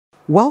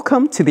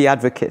Welcome to The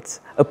Advocate,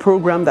 a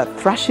program that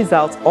thrashes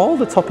out all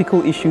the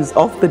topical issues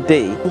of the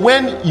day.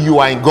 When you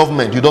are in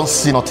government, you don't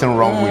see nothing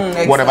wrong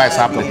with whatever is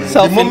happening.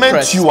 The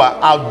moment you are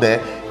out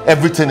there,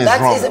 everything is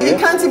wrong. You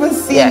can't even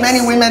see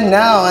many women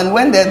now, and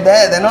when they're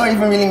there, they're not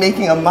even really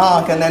making a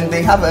mark, and then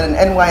they have an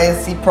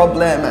NYSC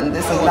problem and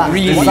this and that.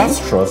 Really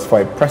disastrous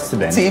for a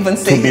president to even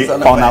say be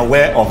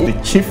unaware of the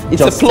chief It's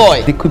justice. a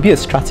ploy. It could be a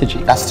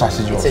strategy. That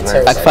strategy was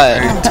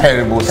very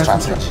terrible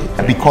strategy.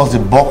 Because the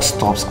buck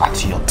stops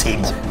at your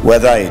table.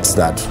 Whether it's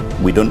that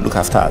we don't look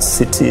after our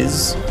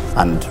cities,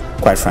 and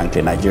quite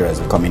frankly, Nigeria is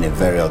becoming a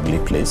very ugly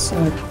place.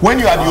 When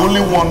you are the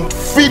only one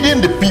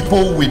feeding the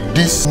people with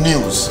this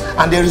news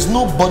and there is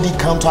nobody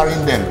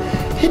countering them,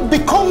 it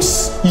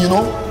becomes, you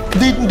know,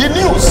 the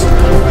news.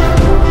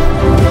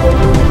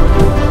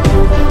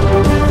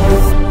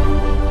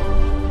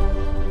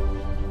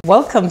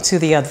 Welcome to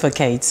The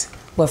Advocate.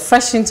 We're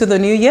fresh into the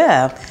new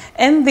year,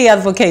 and The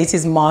Advocate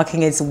is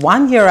marking its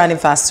one-year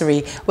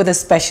anniversary with a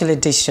special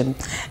edition.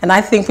 And I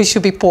think we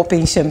should be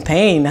popping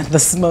champagne at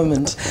this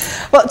moment.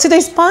 Well,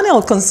 today's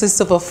panel consists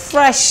of a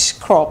fresh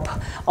crop,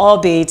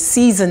 albeit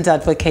seasoned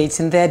advocates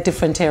in their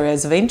different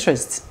areas of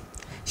interest.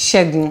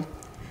 Segun,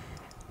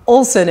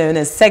 also known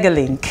as SEGA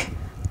LINK,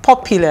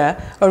 popular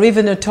or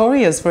even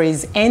notorious for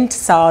his End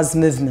Sars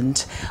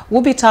movement,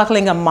 will be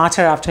tackling a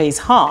matter after his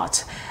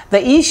heart: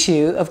 the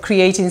issue of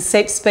creating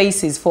safe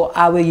spaces for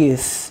our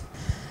youth.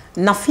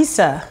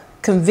 Nafisa,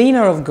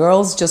 convener of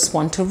Girls Just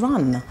Want to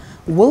Run,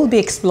 will be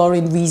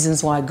exploring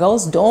reasons why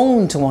girls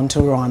don't want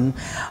to run.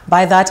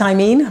 By that I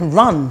mean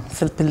run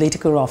for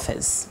political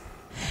office.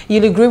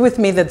 You'll agree with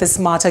me that this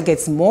matter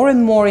gets more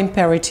and more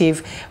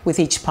imperative with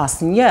each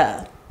passing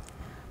year.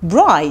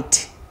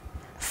 Bright,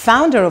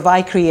 founder of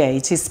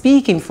iCreate, is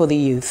speaking for the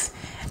youth.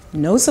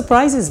 No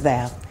surprises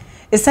there.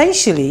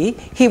 Essentially,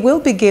 he will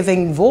be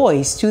giving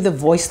voice to the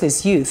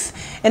voiceless youth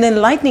and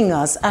enlightening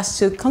us as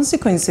to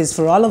consequences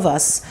for all of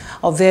us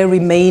of their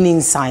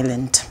remaining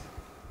silent.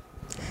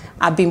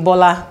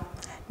 Abimbola,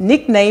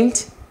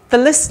 nicknamed the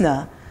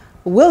Listener,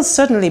 will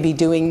certainly be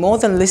doing more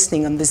than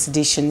listening on this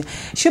edition.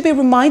 She'll be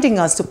reminding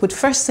us to put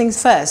first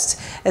things first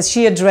as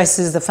she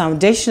addresses the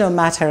foundational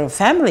matter of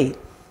family.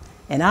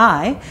 And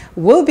I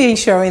will be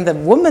ensuring that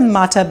woman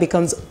matter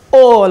becomes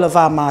all of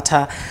our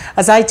matter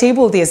as I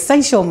table the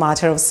essential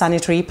matter of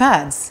sanitary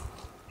pads.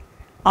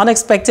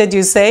 Unexpected,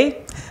 you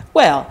say?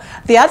 Well,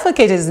 The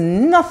Advocate is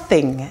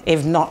nothing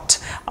if not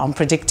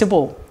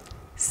unpredictable.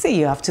 See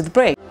you after the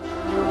break.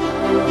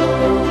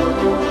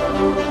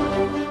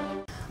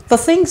 The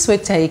things we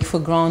take for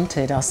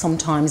granted are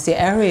sometimes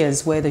the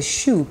areas where the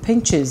shoe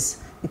pinches,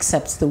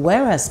 except the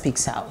wearer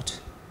speaks out.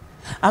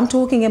 I'm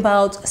talking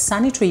about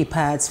sanitary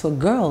pads for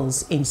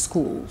girls in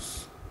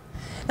schools.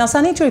 Now,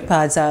 sanitary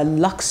pads are a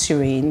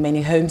luxury in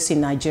many homes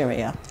in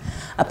Nigeria.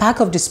 A pack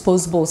of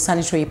disposable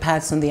sanitary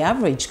pads on the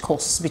average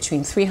costs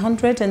between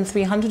 300 and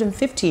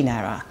 350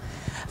 naira.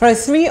 For a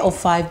 3 or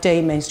 5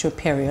 day menstrual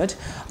period,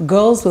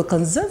 girls will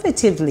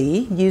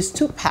conservatively use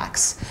 2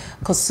 packs,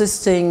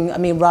 costing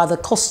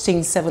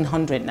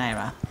 700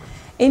 naira.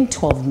 In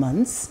 12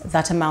 months,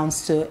 that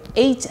amounts to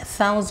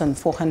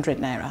 8,400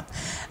 naira.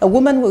 A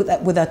woman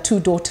with her 2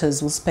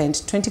 daughters will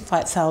spend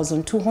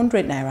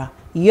 25,200 naira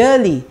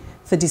yearly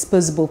for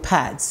disposable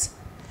pads.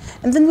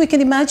 And then we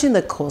can imagine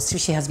the cost if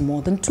she has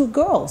more than 2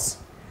 girls.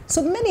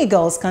 So many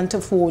girls can't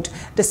afford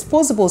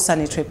disposable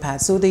sanitary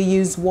pads, so they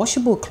use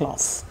washable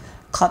cloth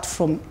cut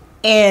from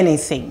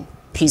anything,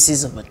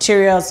 pieces of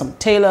materials from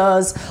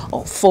tailors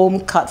or foam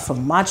cut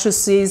from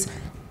mattresses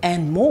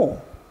and more.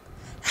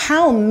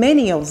 How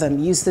many of them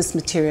use these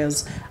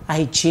materials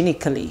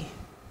hygienically?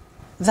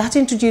 That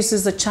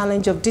introduces the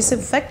challenge of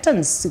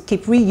disinfectants to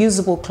keep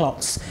reusable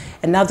cloths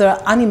and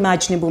other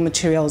unimaginable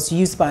materials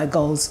used by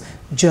girls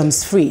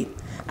germs-free.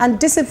 And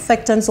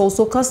disinfectants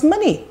also cost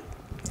money.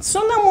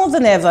 So now more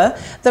than ever,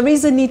 there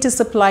is a need to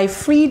supply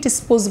free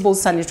disposable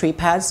sanitary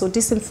pads or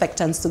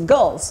disinfectants to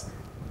girls.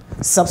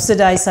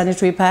 Subsidize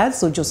sanitary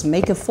pads or just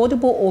make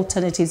affordable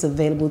alternatives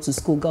available to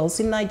schoolgirls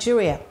in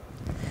Nigeria.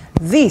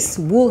 This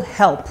will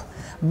help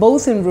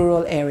both in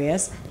rural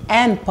areas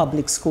and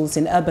public schools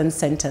in urban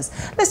centers.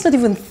 Let's not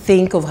even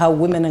think of how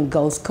women and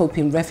girls cope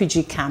in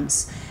refugee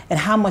camps and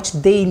how much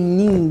they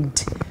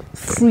need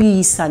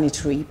free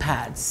sanitary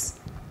pads.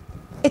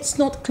 It's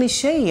not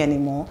cliche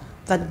anymore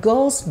that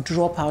girls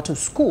drop out of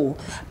school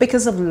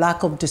because of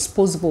lack of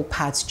disposable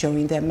pads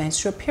during their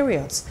menstrual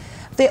periods.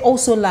 They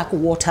also lack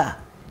water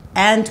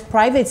and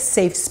private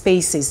safe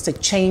spaces to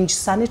change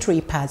sanitary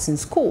pads in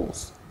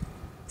schools.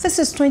 This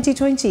is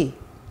 2020.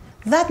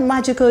 That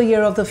magical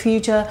year of the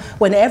future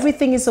when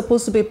everything is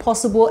supposed to be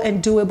possible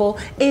and doable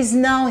is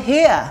now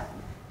here.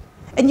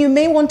 And you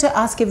may want to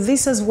ask if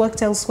this has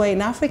worked elsewhere in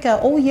Africa.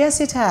 Oh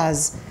yes, it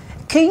has.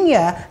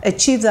 Kenya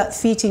achieved that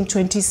feat in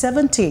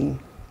 2017.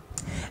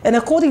 And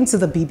according to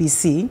the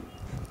BBC,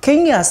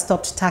 Kenya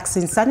stopped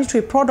taxing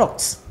sanitary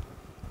products.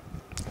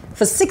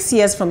 For 6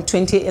 years from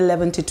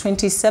 2011 to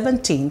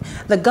 2017,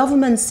 the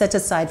government set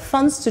aside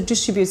funds to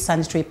distribute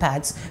sanitary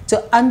pads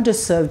to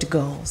underserved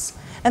girls.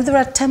 And there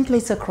are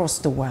templates across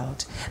the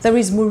world. There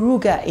is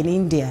Muruga in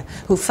India,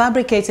 who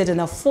fabricated an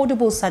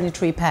affordable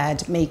sanitary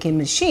pad making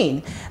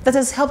machine that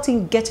has helped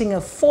in getting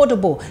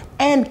affordable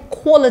and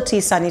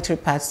quality sanitary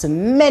pads to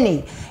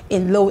many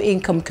in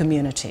low-income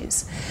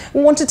communities.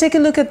 We want to take a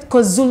look at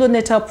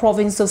KwaZulu-Natal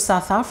province of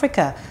South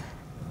Africa.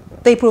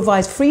 They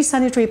provide free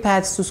sanitary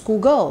pads to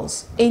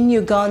schoolgirls. In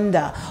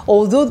Uganda,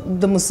 although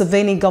the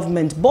Museveni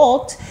government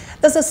balked,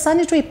 there's a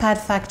sanitary pad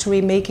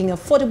factory making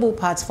affordable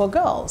pads for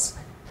girls.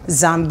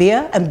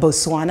 Zambia and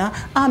Botswana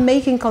are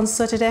making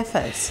concerted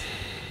efforts.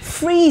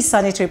 Free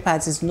sanitary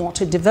pads is not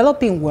a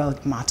developing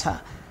world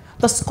matter.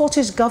 The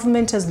Scottish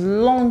government has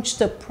launched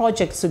a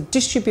project to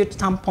distribute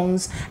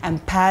tampons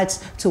and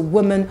pads to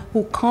women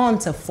who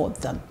can't afford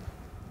them.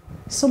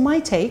 So my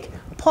take,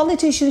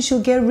 politicians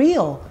should get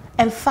real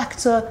and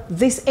factor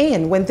this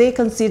in when they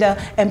consider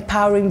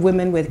empowering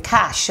women with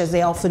cash, as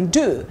they often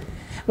do.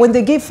 When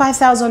they give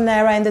 5,000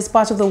 naira in this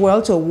part of the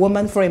world to a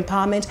woman for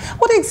empowerment,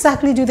 what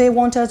exactly do they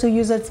want her to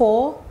use it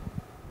for?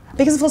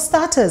 Because for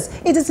starters,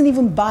 it doesn't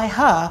even buy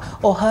her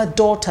or her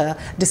daughter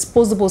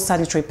disposable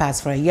sanitary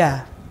pads for a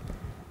year.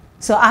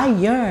 So I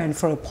yearn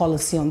for a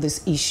policy on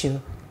this issue.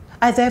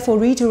 I therefore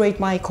reiterate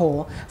my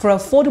call for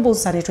affordable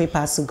sanitary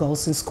pads to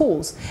girls in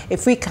schools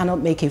if we cannot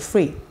make it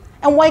free.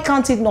 And why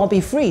can't it not be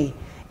free?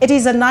 It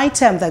is an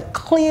item that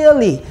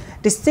clearly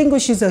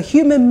distinguishes a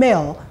human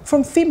male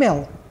from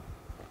female.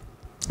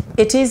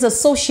 It is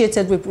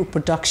associated with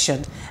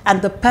reproduction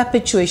and the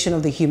perpetuation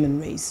of the human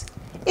race.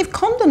 If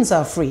condoms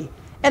are free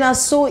and are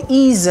so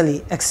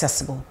easily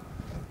accessible,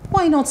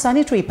 why not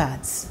sanitary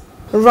pads?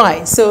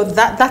 Right, so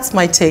that's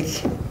my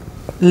take,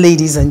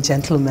 ladies and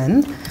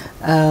gentlemen.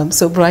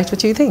 So Bright, what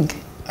do you think?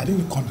 I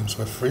didn't know condoms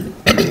were free.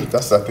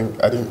 That's the thing.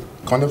 I didn't.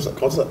 Condoms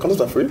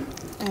are free.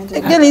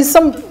 Again, in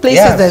some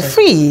places they're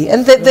free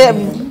and they're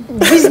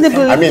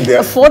reasonably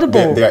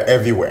affordable. They're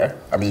everywhere.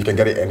 I mean, you can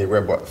get it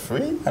anywhere, but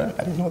free? I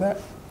didn't know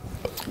that.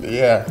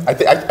 Yeah, I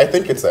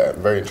think it's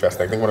very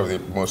interesting. I think one of the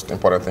most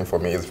important things for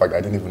me is the fact that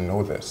I didn't even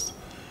know this.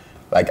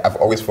 Like, I've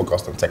always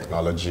focused on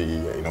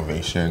technology,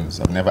 innovations.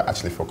 I've never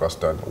actually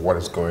focused on what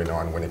is going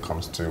on when it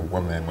comes to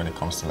women, when it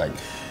comes to, like,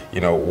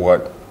 you know,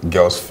 what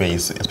girls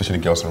face, especially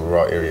girls in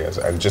rural areas.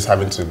 And just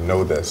having to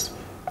know this,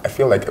 I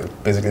feel like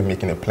basically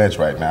making a pledge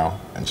right now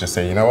and just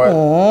say, you know what?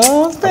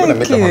 Oh, I'm going to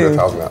make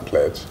 100,000 that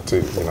pledge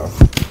to, you know,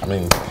 I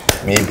mean,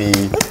 maybe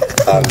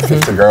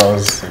 50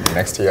 girls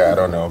next year, I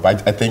don't know.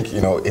 But I think,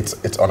 you know,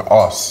 it's on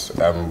us.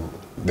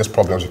 These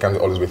problems, you can't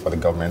always wait for the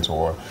government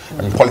or,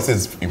 I mean, policy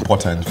is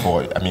important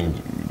for, I mean,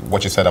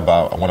 what you said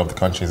about one of the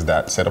countries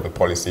that set up a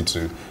policy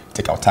to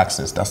take out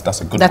taxes, that's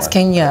a good one. That's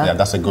Kenya. Yeah,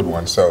 that's a good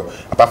one. So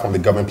apart from the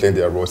government playing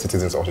their role,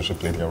 citizens also should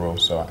play their role.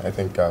 So I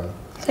think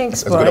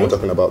Thanks, it's good that we're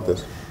talking about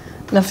this.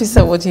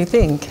 Nafisa, what do you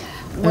think?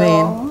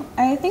 Well,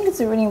 I think it's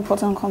a really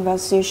important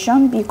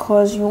conversation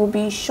because you will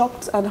be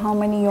shocked at how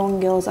many young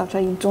girls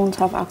actually don't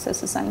have access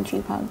to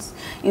sanitary pads.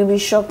 You'll be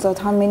shocked at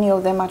how many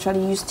of them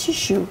actually use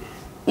tissue,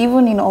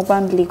 even in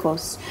urban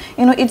Lagos.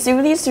 You know, it's a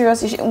really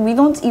serious issue. We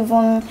don't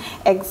even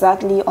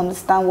exactly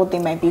understand what they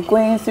might be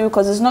going through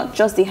because it's not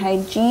just the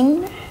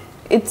hygiene,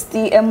 it's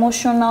the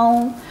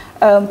emotional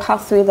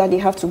pathway that they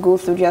have to go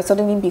through. They are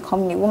suddenly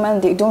becoming a woman.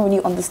 They don't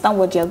really understand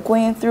what they are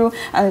going through,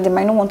 and they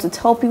might not want to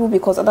tell people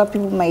because other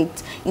people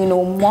might, you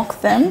know, mock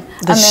them.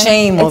 The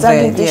shame of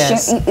it,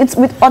 yes. It's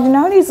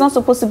ordinarily it's not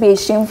supposed to be a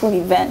shameful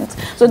event.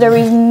 So there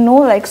is no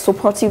like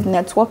supportive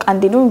network,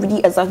 and they don't really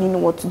exactly know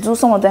what to do.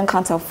 Some of them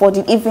can't afford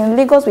it. If in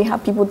Lagos we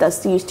have people that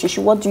still use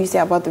tissue, what do you say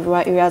about the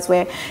rural areas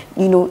where,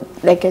 you know,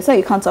 like I said,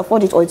 you can't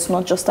afford it or it's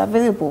not just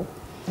available?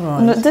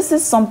 Right. No, this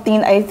is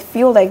something, I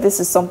feel like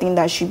this is something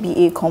that should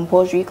be a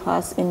compulsory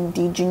class in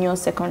the junior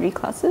secondary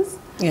classes,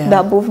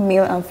 that both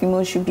male and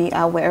female should be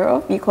aware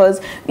of, because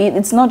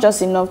it's not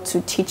just enough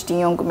to teach the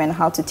young men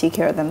how to take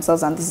care of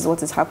themselves and this is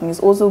what is happening. It's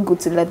also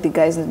good to let the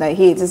guys know that,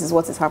 hey, this is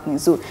what is happening.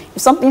 So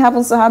if something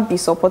happens to her, be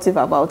supportive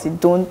about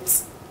it.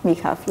 Don't make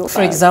her feel bad.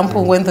 For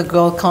example, when the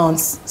girl can't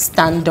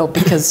stand up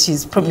because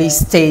she's probably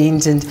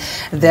stained and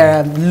there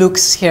are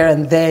looks here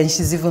and there, and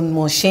she's even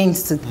more ashamed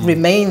to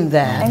remain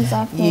there.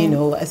 Exactly. You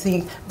know, I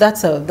think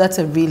that's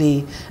a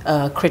really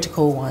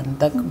critical one.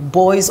 That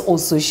boys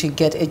also should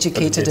get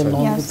educated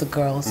along with the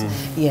girls.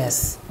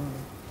 Yes.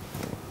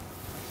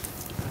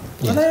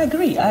 Well, I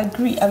agree.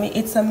 I mean,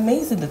 it's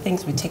amazing the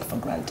things we take for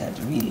granted,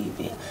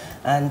 really.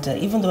 And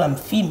even though I'm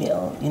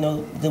female, you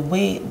know, the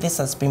way this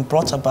has been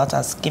brought about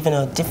has given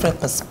a different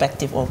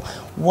perspective of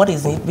what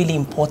is really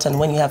important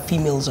when you have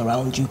females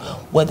around you,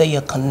 whether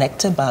you're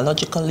connected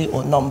biologically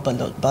or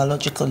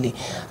non-biologically.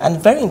 And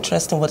very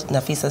interesting what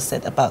Nafisa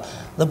said about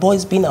the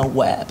boys being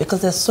aware,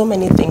 because there's so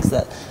many things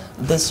that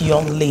this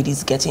young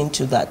ladies get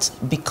into that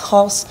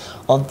because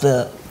of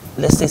the,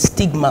 let's say,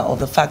 stigma or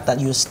the fact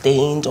that you're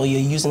stained or you're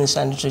using a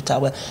sanitary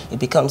towel, it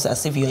becomes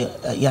as if you're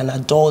an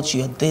adult,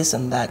 you're this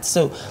and that.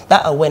 So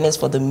that awareness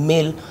for the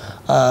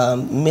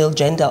male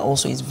gender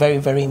also is very,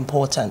 very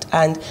important.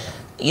 And,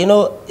 you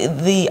know,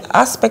 the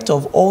aspect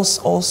of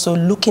also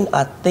looking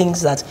at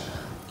things that,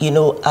 you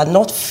know, are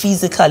not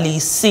physically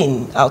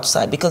seen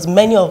outside, because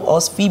many of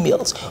us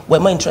females, we're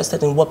more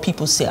interested in what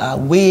people say, our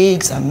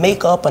wigs and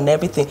makeup and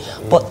everything.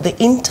 But the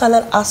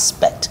internal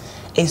aspect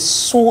is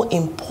so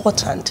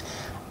important.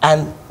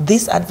 And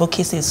this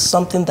advocacy is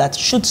something that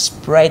should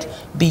spread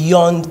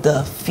beyond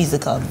the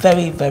physical.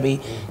 Very, very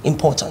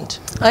important.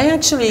 I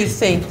actually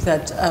think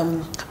that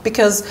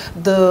because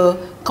the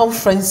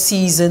conference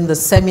season, the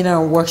seminar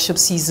and workshop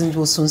season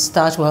will soon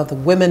start. We'll have the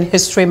Women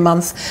History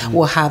Month,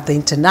 we'll have the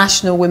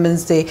International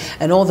Women's Day,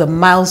 and all the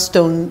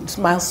milestone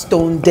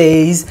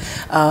days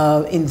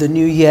in the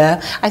new year.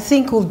 I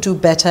think we'll do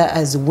better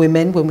as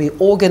women when we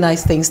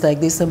organize things like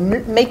this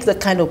and make the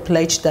kind of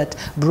pledge that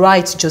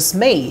Bright just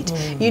made,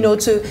 you know,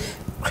 to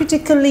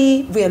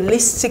critically,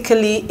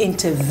 realistically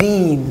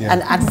intervene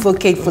and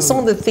advocate for some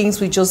of the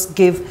things we just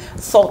give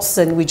thoughts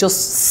and we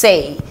just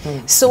say.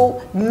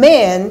 So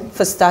men,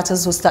 for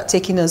starters, will start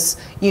taking us,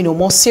 you know,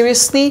 more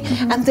seriously,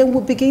 and then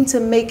we'll begin to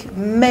make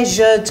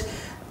measured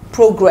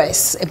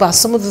progress about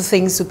some of the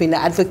things we've been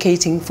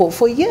advocating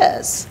for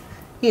years.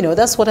 You know,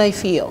 that's what I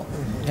feel.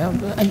 Yeah,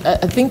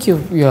 I think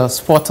you're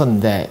spot on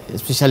there,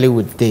 especially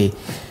with the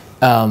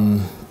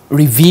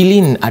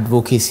revealing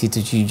advocacy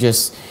that you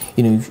just,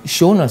 you know,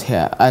 shown us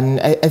here. And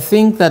I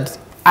think that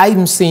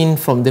I'm seeing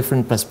from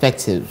different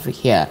perspectives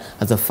here,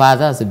 as a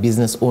father, as a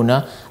business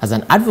owner, as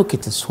an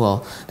advocate as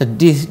well, that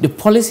the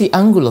policy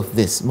angle of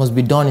this must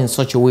be done in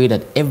such a way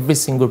that every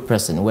single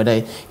person,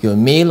 whether you're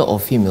male or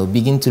female,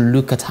 begin to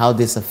look at how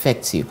this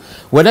affects you.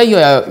 Whether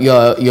you're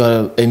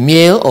a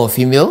male or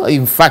female,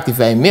 in fact, if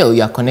you're a male,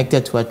 you are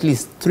connected to at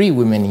least 3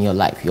 women in your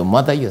life: your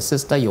mother, your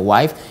sister, your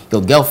wife,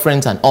 your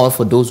girlfriends, and all,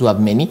 for those who have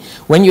many.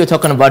 When you're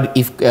talking about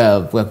if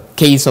a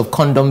case of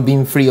condom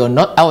being free or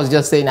not, I was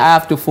just saying I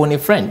have to phone a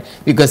friend,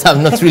 because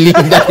I'm not really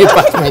in that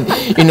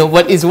department, you know.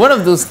 But it's one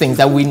of those things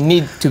that we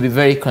need to be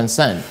very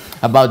concerned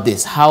about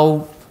this.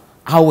 How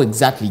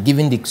exactly,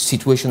 given the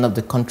situation of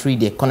the country,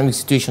 the economic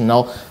situation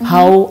now,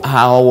 how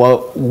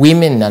our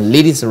women and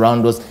ladies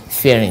around us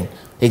faring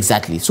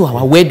exactly? So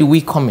where do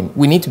we come in?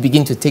 We need to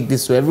begin to take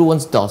this to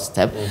everyone's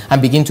doorstep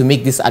and begin to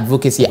make this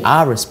advocacy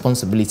our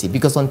responsibility,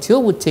 because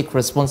until we take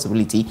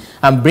responsibility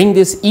and bring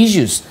these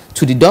issues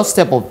to the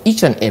doorstep of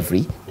each and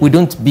every, we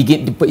don't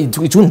begin,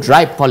 it won't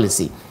drive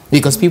policy.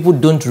 Because people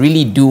don't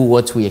really do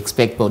what we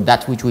expect, but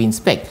that which we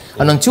inspect.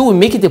 And until we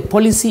make it a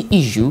policy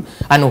issue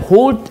and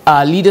hold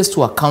our leaders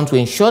to account to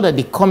ensure that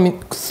they come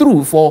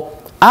through for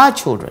our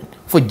children,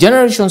 for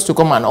generations to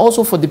come, and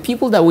also for the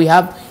people that we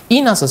have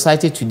in our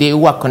society today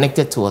who are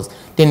connected to us,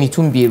 then it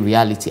won't be a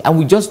reality. And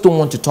we just don't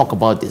want to talk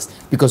about this,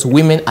 because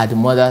women are the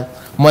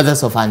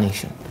mothers of our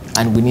nation.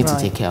 And we need to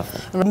take care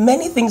of them.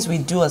 Many things we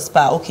do as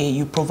per, okay,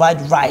 you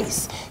provide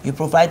rice, you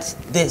provide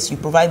this, you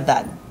provide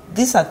that.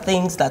 These are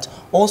things that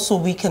also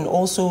we can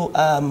also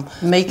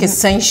make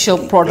essential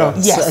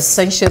products,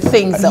 essential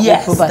things that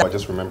we provide. I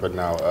just remembered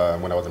now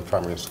when I was in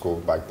primary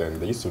school back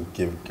then, they used to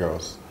give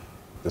girls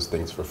these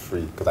things for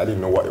free, because I didn't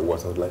know what it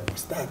was. I was like,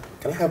 what's that?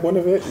 Can I have one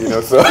of it? You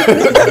know, so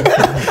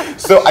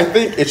so I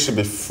think it should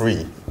be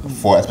free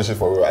for, especially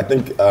for. I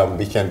think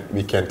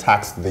we can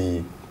tax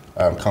the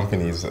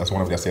companies as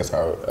one of their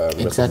CSR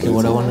exactly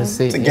what I want to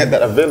say, to get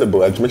that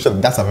available and to make sure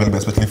that that's available,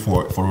 especially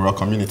for rural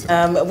communities.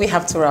 We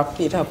have to wrap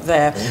it up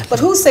there. But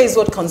who says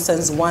what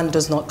concerns one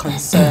does not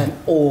concern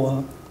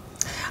all?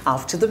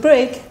 After the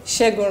break,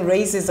 Segun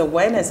raises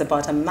awareness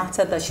about a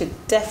matter that should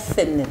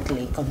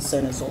definitely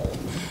concern us all.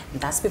 And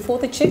that's before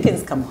the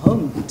chickens come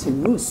home to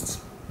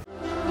roost.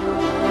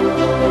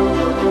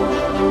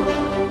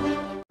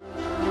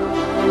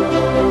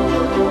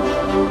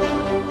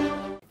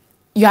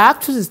 You're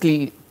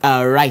absolutely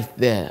right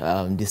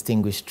there,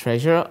 distinguished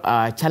treasurer.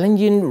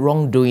 Challenging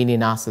wrongdoing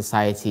in our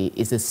society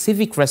is a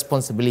civic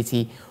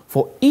responsibility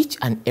for each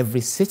and every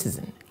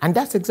citizen. And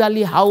that's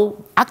exactly how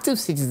active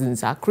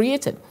citizens are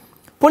created.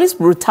 Police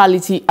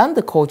brutality and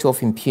the culture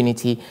of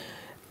impunity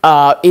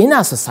in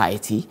our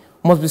society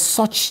must be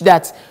such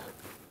that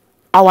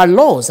our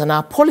laws and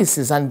our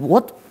policies and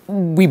what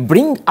we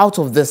bring out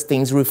of these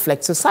things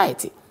reflect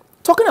society.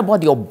 Talking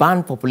about the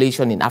urban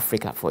population in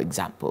Africa, for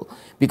example,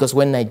 because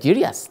when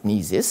Nigeria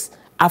sneezes,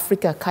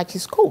 Africa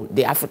catches cold.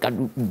 The Africa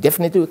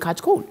definitely will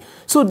catch cold.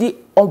 So the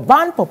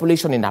urban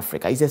population in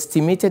Africa is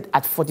estimated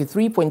at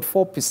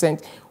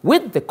 43.4%,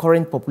 with the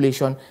current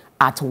population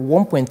at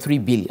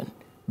 1.3 billion,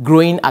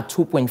 growing at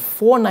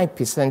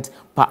 2.49%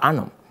 per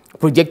annum,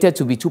 projected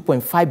to be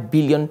 2.5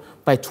 billion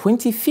by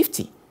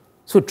 2050.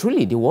 So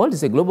truly, the world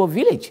is a global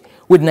village,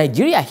 with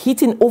Nigeria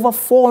hitting over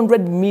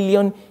 400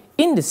 million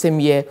in the same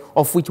year,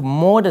 of which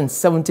more than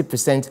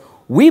 70%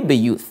 will be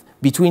youth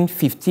between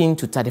 15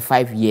 to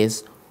 35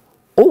 years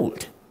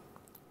old.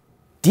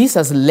 This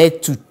has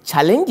led to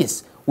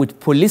challenges with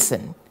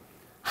policing,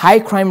 high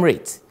crime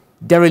rates,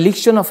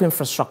 dereliction of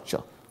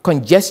infrastructure,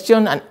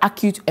 congestion and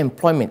acute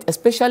employment,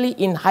 especially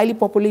in highly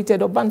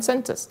populated urban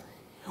centers,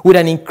 with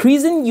an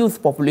increasing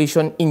youth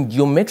population in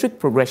geometric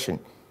progression,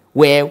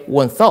 where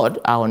 1/3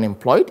 are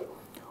unemployed,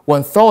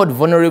 1/3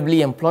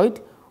 vulnerably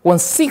employed,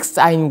 1/6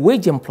 are in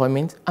wage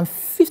employment, and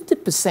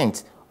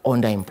 50%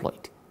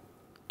 underemployed.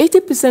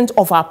 80%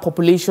 of our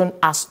population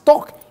are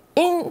stuck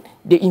in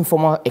the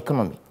informal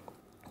economy.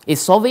 A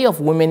survey of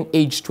women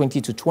aged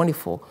 20 to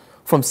 24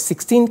 from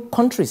 16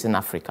 countries in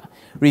Africa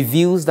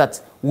reveals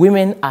that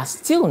women are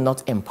still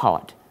not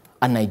empowered,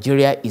 and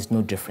Nigeria is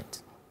no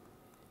different.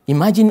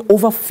 Imagine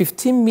over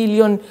 15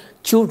 million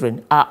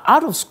children are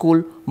out of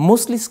school,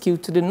 mostly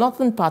skewed to the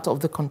northern part of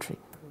the country.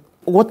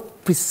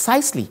 What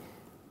precisely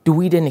do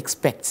we then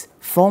expect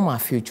from our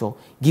future,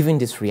 given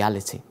this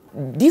reality?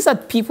 These are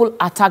people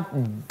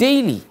attacked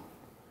daily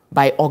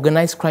by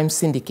organized crime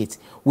syndicates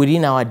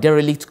within our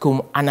derelict,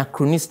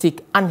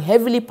 anachronistic, and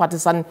heavily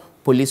partisan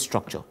police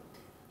structure.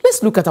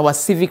 Let's look at our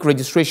civic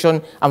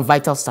registration and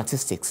vital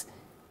statistics,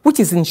 which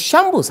is in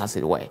shambles, as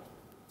it were,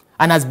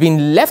 and has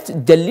been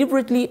left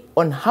deliberately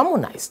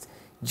unharmonized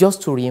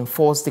just to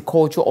reinforce the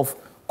culture of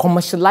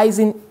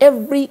commercializing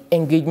every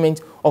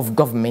engagement of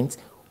government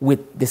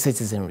with the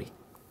citizenry.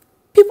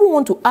 People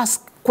want to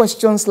ask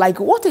questions like,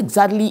 what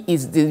exactly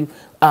is the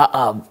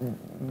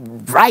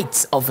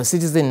rights of a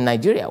citizen in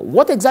Nigeria?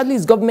 What exactly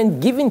is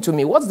government giving to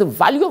me? What's the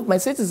value of my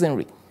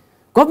citizenry?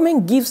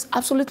 Government gives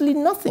absolutely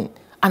nothing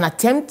and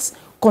attempts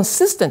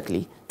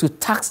consistently to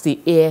tax the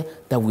air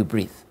that we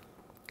breathe.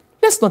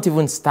 Let's not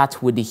even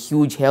start with the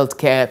huge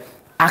healthcare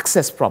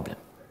access problem.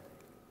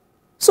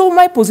 So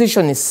my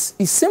position is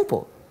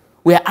simple.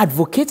 We are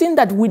advocating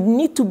that we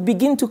need to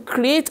begin to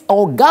create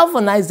or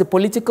galvanize the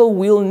political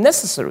will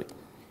necessary.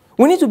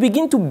 We need to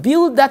begin to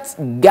build that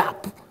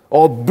gap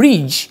or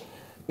bridge,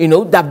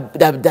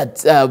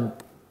 that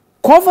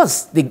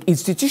covers the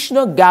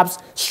institutional gaps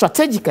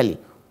strategically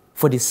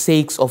for the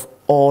sakes of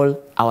all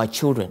our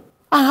children.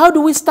 And how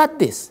do we start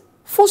this?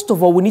 First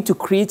of all, we need to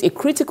create a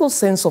critical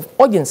sense of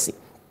urgency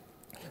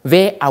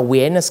via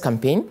awareness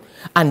campaign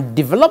and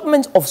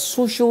development of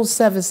social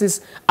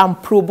services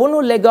and pro bono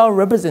legal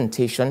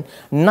representation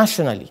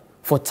nationally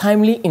for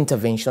timely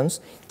interventions,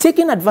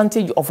 taking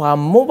advantage of our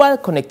mobile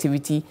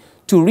connectivity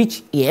to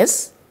reach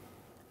ears,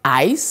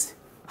 eyes,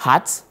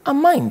 hearts,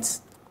 and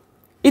minds.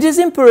 It is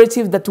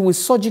imperative that we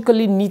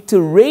surgically need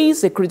to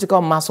raise a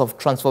critical mass of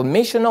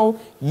transformational,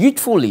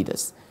 youthful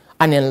leaders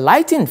and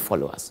enlightened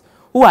followers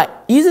who are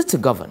easy to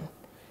govern,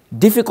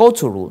 difficult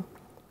to rule,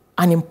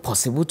 and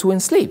impossible to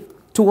enslave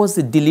towards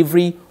the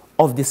delivery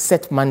of the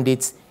set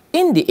mandates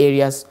in the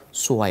areas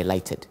so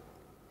highlighted.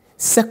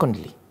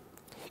 Secondly,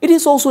 it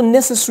is also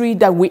necessary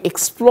that we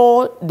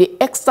explore the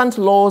extant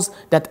laws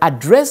that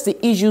address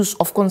the issues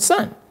of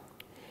concern.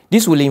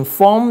 This will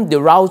inform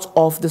the route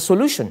of the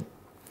solution,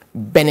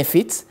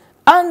 benefits,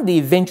 and the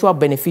eventual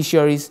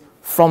beneficiaries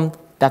from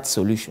that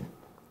solution.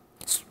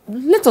 So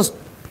let us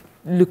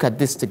look at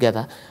this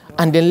together,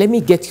 and then let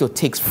me get your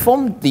takes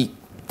from the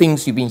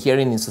things you've been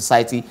hearing in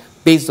society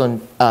based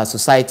on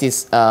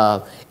society's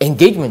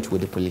engagement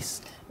with the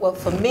police. Well,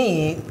 for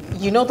me,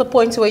 you know the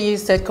point where you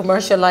said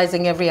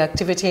commercializing every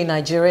activity in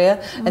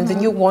Nigeria, and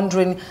then you're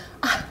wondering,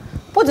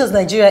 what does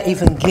Nigeria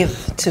even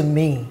give to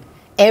me?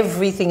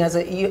 Everything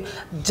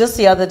just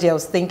the other day I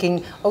was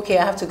thinking, okay,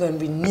 I have to go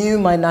and renew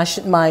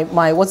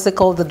my what's it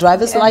called, the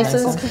driver's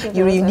license.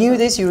 You renew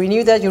this, you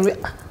renew that,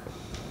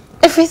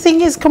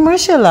 everything is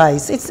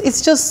commercialized.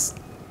 It's just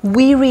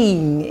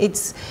wearying.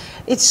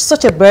 It's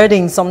such a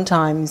burden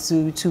sometimes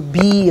to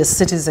be a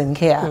citizen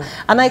here.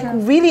 And I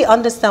really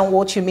understand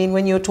what you mean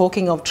when you're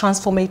talking of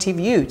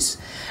transformative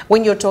youth,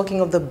 when you're talking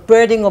of the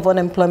burden of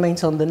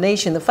unemployment on the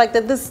nation, the fact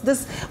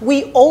that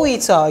we owe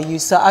it to our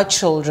youth, to our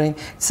children,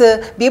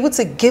 to be able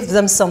to give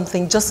them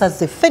something just as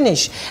they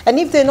finish. And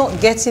if they're not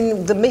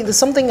getting,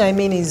 something I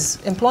mean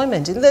is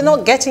employment, if they're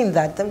not getting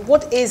that, then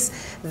what is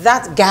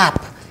that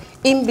gap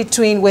in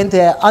between when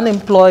they're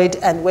unemployed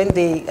and when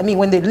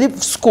they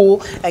leave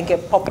school and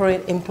get proper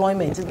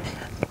employment?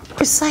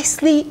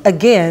 Precisely,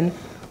 again,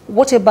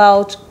 what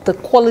about the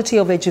quality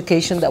of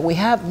education that we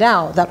have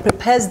now that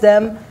prepares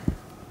them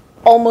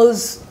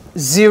almost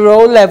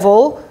zero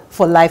level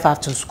for life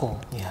after school?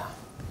 Yeah,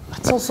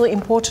 that's also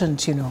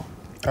important, you know.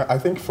 I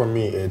think for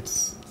me,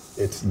 it's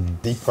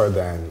deeper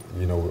than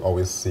we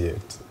always see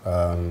it.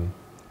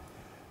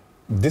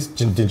 This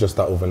didn't just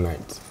start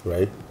overnight,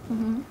 right?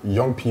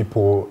 Young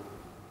people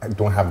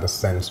don't have the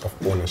sense of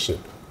ownership.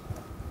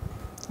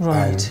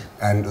 Right.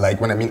 And like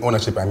when I mean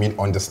ownership, I mean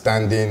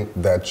understanding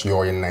that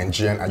you're a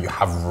Nigerian and you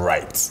have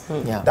rights.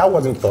 Yeah. That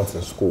wasn't taught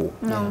in school.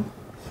 No.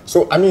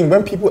 So, I mean,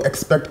 when people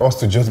expect us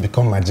to just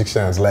become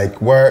magicians, like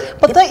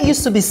But that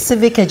used to be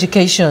civic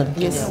education.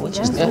 Yes. Which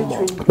is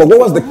But what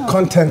was the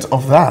content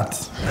of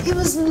that? It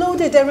was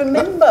loaded, I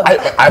remember.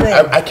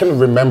 I can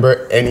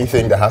remember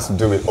anything that has to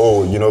do with,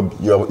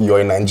 you're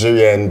a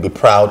Nigerian, be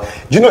proud.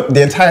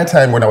 The entire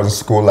time when I was in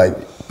school, like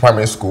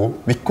primary school,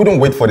 we couldn't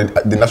wait for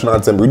the national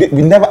anthem.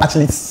 We never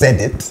actually said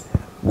it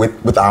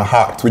with our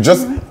heart. We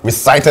just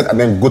recited and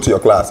then go to your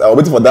class. I was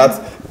waiting for that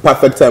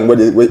perfect time where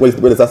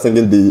they start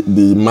singing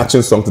the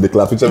marching song to the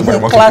class, which everybody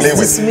wants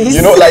to play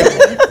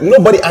with.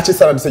 Nobody actually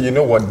started to say, you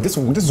know what, this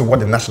is what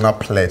the national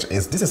pledge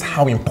is. This is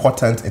how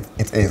important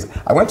it is.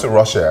 I went to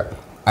Russia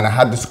and I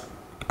had this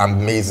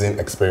amazing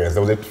experience.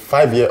 There was a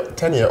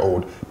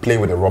 10-year-old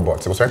playing with a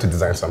robot. He was trying to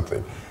design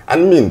something.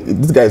 And I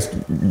mean, this guy's,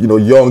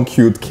 young,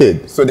 cute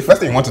kid. So the first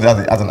thing you want to do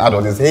as an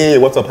adult is, hey,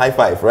 what's up, high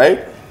five,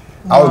 right?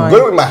 I was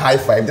going with my high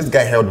five. This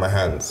guy held my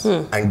hands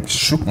and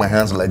shook my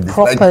hands like this.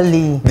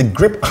 Properly. Like, the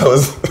grip,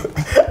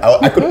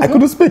 I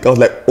couldn't speak. I was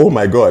like, oh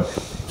my God.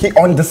 He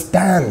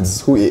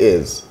understands who he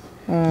is.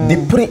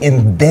 They put it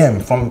in them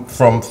from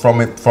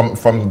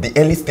the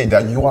early stage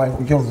that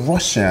you're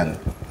Russian.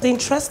 The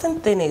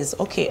interesting thing is,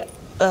 okay,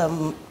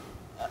 I'm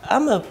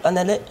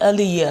an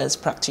early years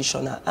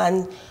practitioner,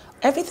 and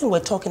everything we're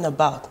talking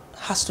about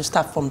has to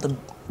start from the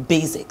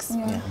basics.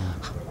 Yeah.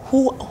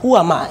 Who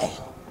am I?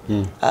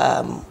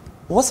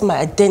 What's my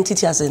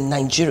identity as a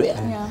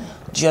Nigerian? Yeah.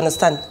 Do you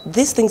understand?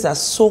 These things are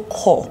so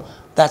core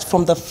that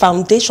from the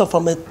foundation,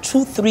 from a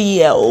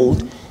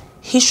 2-3-year-old,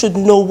 he should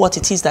know what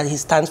it is that he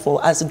stands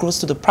for as it goes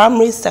to the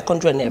primary,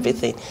 secondary, and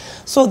everything.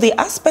 So the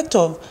aspect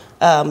of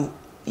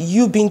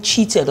you being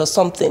cheated or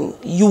something,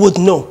 you would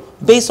know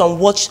based on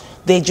what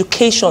the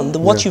education,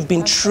 what you've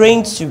been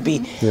trained to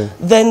be. Yeah.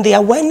 Then the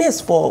awareness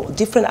for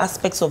different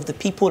aspects of the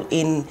people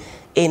in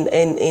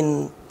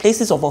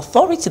places of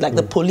authority, like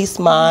the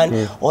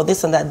policeman or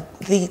this and that,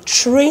 the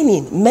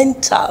training,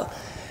 mental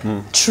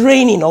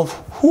training of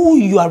who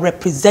you are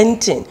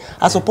representing,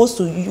 as opposed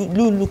to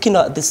you looking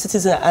at the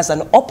citizen as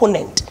an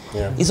opponent,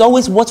 is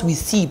always what we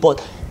see.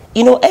 But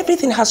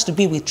everything has to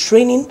be with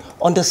training,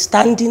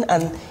 understanding,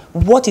 and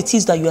what it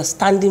is that you are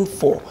standing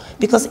for.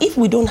 Because if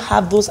we don't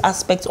have those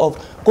aspects of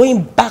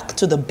going back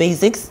to the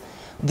basics,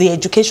 the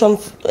education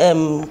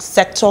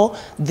sector,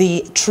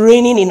 the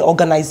training in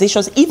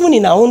organizations, even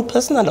in our own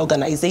personal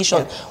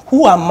organization.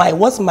 Who am I?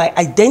 What's my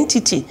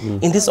identity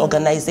in this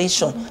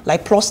organization?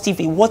 Like Plus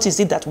TV, what is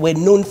it that we're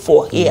known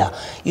for here?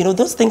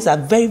 Those things are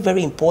very,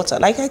 very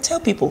important. Like I tell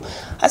people,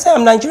 I say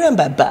I'm Nigerian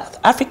by birth,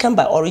 African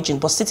by origin,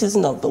 but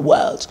citizen of the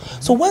world.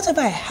 So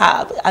whatever I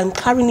have, I'm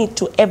carrying it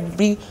to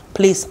every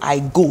place I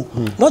go.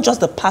 Not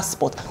just the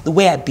passport, the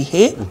way I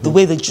behave, the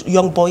way the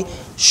young boy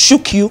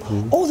shook you.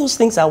 All those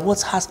things are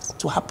what has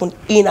to happen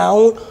in our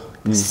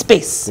own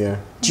space. Do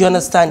you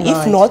understand?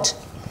 If not,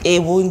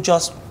 it won't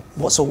just.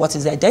 So what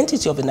is the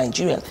identity of a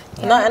Nigerian?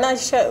 No, and I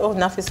share. Oh,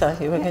 Nafisa,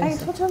 I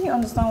totally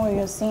understand what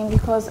you're saying,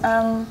 because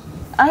I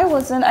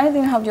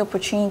didn't have the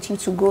opportunity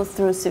to go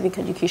through civic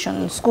education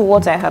in school.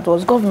 What I had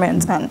was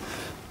government, and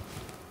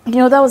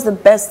that was the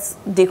best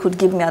they could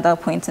give me at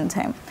that point in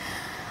time.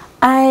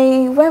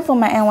 I went for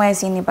my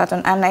NYSC in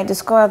Ibadan, and I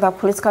discovered that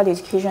political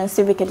education,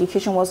 civic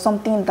education was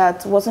something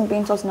that wasn't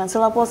being taught in the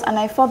syllabus, and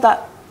I thought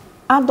that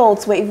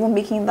adults were even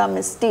making that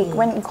mistake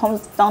when it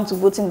comes down to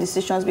voting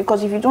decisions,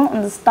 because if you don't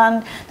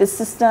understand the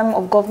system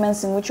of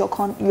governments in which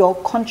your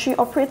country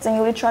operates, then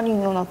you literally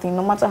know nothing,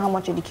 no matter how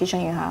much education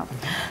you have.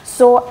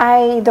 So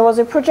there was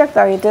a project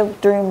that I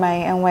did during my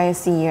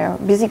NYSC year,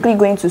 basically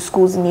going to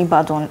schools in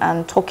Ibadan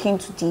and talking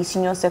to the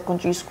senior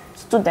secondary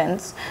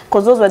students,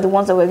 because those were the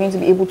ones that were going to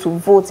be able to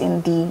vote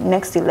in the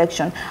next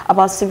election,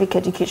 about civic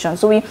education.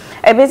 So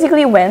I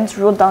basically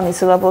wrote down a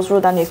syllabus,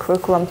 wrote down a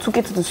curriculum, took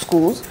it to the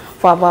schools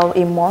for about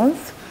a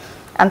month,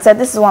 and said,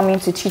 this is what I'm going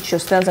to teach your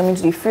students. I'm going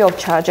to be free of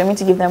charge. I'm going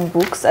to give them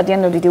books. At the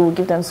end of the day, we'll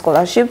give them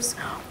scholarships,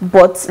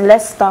 but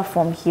let's start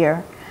from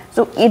here.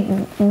 So it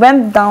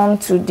went down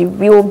to the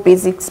real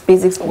basics.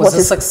 Was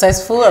it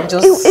successful? I'm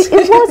just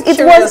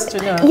curious to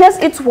know. Yes,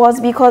 it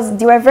was, because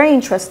they were very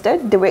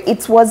interested.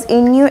 It was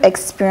a new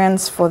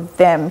experience for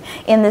them,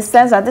 in the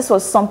sense that this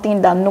was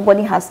something that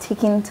nobody has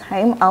taken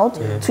time out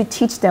to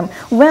teach them.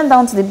 We went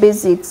down to the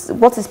basics.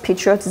 What is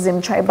patriotism,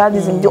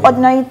 tribalism, the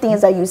ordinary things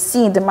that you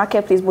see in the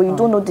marketplace, but you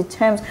don't know the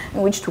terms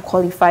in which to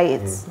qualify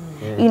it.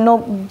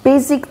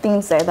 Basic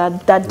things like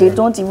that they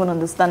don't even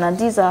understand, and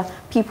these are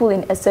people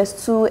in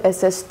SS2,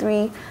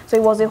 SS3, so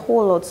it was a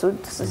whole lot. So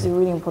this is a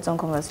really important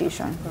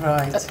conversation.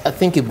 Right. I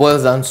think it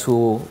boils down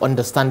to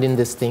understanding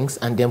these things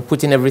and then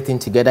putting everything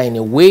together in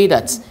a way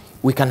that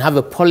we can have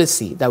a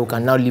policy that we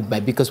can now live by,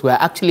 because we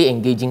are actually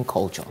engaging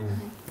culture.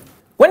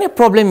 When a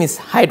problem is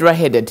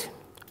hydra-headed,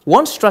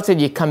 one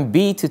strategy can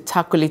be to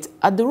tackle it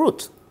at the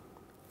root.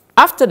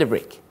 After the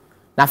break,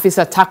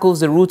 Nafisa tackles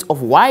the root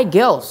of why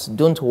girls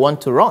don't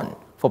want to run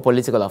for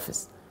political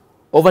office.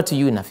 Over to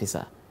you,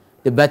 Nafisa.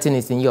 The button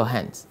is in your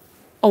hands.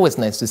 Always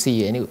nice to see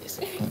you anyways.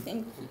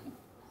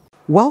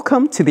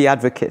 Welcome to The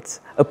Advocate,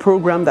 a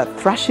program that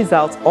thrashes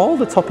out all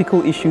the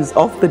topical issues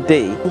of the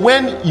day.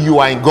 When you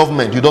are in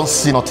government, you don't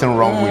see nothing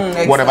wrong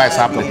with whatever is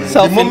happening.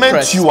 The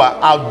moment you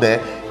are out there,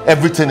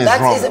 everything is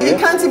wrong. You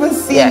can't even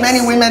see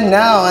many women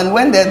now, and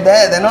when they're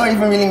there, they're not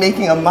even really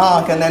making a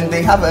mark, and then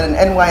they have an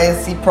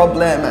NYSC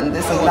problem and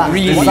this and that.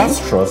 Really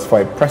disastrous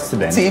for a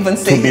president to even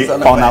say be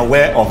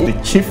unaware of the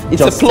chief justice.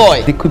 It's a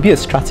ploy. It could be a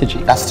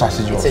strategy. That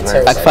strategy was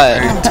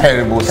very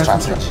terrible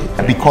strategy.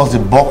 Because the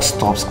buck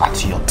stops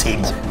at your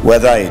table.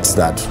 Whether it's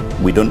that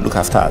we don't look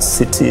after our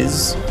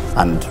cities,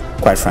 and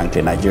quite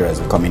frankly, Nigeria is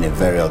becoming a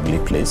very ugly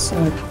place.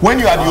 When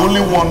you are the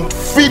only one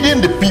feeding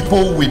the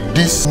people with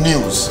this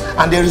news,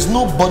 and there is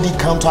nobody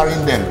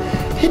countering them,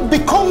 it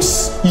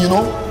becomes,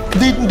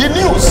 the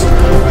news.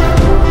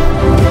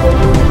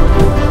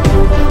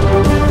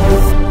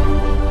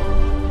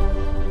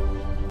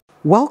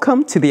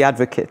 Welcome to The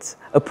Advocate,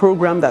 a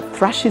program that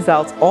thrashes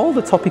out all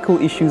the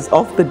topical issues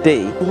of the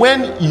day.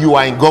 When you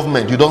are in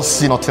government, you don't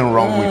see nothing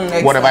wrong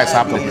with whatever is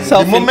happening.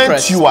 The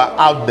moment you are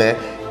out there,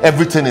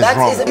 everything is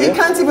wrong. You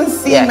can't even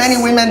see Yes. many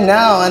women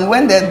now, and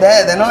when they're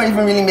there, they're not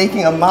even really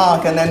making a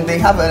mark, and then they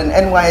have an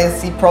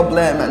NYSC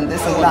problem and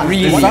this and that.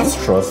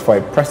 Disastrous for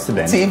a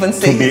president To even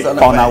say be he's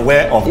unaware.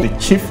 unaware of the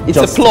chief It's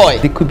justice. a ploy.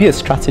 It could be a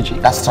strategy.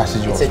 That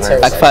strategy was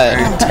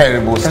very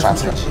terrible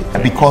strategy.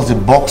 Because the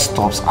buck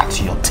stops at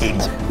your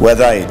table.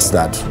 Whether it's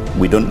that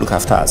we don't look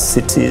after our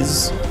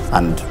cities,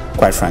 and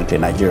quite frankly,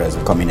 Nigeria is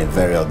becoming a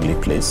very ugly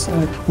place.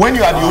 When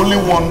you are the only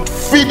one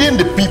feeding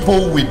the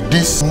people with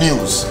this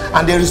news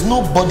and there is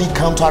nobody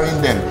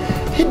countering them,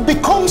 it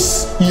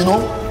becomes, you know,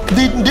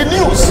 the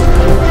news.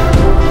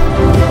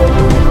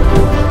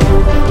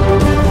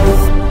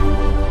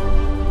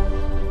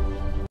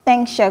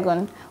 Thanks,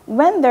 Segun.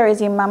 When there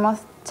is a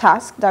mammoth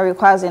task that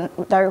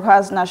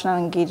requires national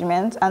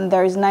engagement and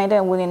there is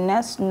neither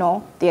willingness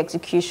nor the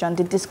execution,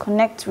 the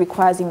disconnect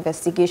requires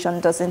investigation,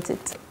 doesn't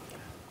it?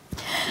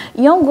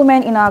 Young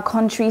women in our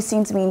country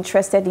seem to be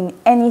interested in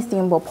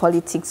anything but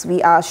politics.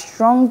 We are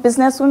strong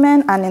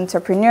businesswomen and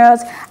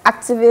entrepreneurs,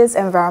 activists,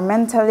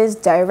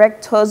 environmentalists,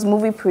 directors,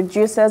 movie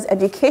producers,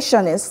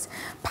 educationists,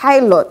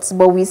 pilots,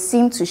 but we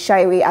seem to shy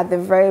away at the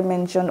very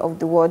mention of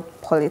the word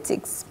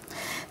politics.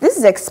 This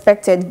is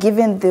expected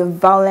given the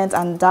violent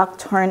and dark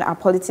turn our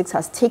politics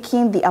has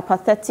taken. The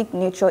apathetic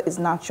nature is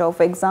natural.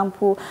 For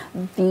example,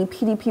 the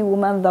PDP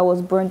woman that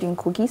was burned in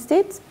Kogi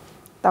State,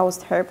 that was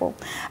terrible.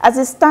 As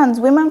it stands,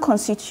 women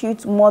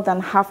constitute more than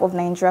half of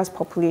Nigeria's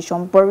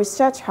population, but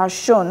research has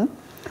shown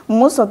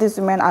most of these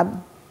women are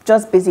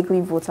just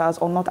basically voters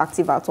or not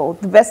active at all.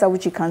 The best at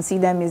which you can see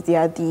them is they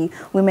are the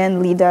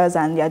women leaders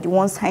and they are the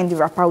ones tying the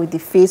wrapper with the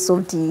face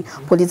of the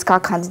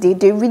political candidate.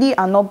 They really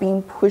are not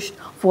being pushed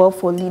for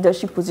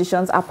leadership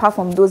positions apart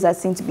from those that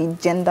seem to be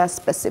gender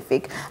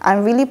specific.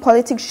 And really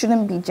politics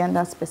shouldn't be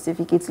gender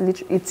specific,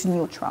 it's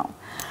neutral.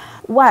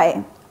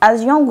 Why?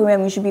 As young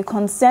women, we should be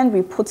concerned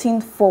with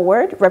putting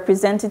forward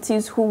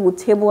representatives who will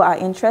table our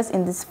interests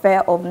in the sphere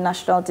of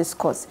national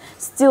discourse.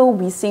 Still,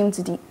 we seem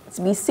to be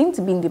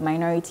in the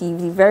minority,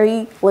 the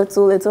very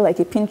little like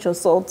a pinch of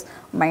salt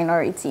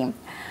minority.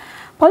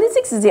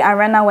 Politics is the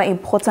arena where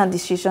important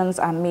decisions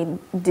are made,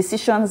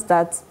 decisions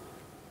that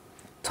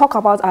talk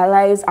about our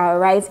lives, our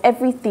rights,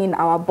 everything,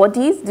 our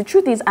bodies. The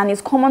truth is, and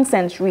it's common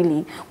sense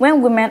really,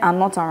 when women are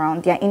not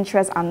around, their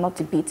interests are not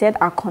debated,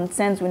 our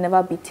concerns will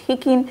never be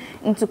taken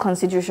into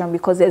consideration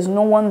because there's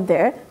no one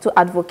there to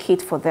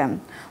advocate for them.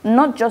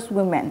 Not just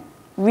women,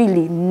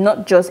 really,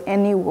 not just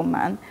any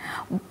woman,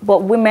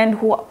 but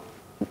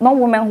not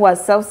women who are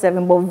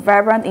self-serving, but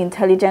vibrant,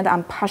 intelligent,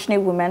 and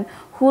passionate women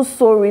whose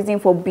sole reason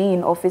for being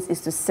in office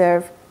is to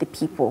serve the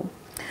people.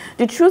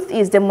 The truth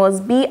is, there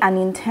must be an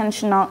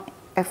intentional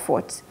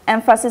effort,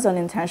 emphasis on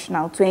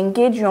intentional, to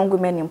engage young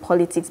women in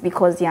politics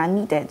because they are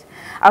needed.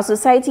 Our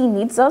society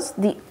needs us,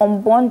 the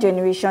unborn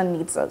generation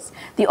needs us,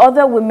 the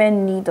other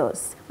women need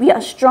us. We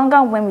are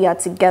stronger when we are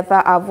together,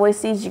 our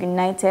voices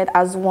united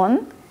as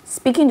one,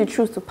 speaking the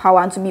truth to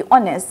power. And to be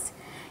honest,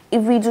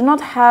 if we do not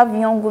have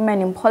young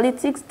women in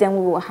politics, then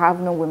we will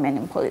have no women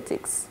in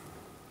politics.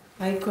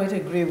 I quite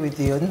agree with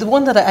you. And the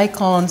one that I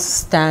can't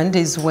stand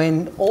is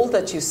when all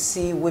that you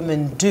see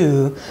women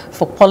do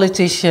for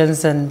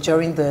politicians and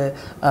during the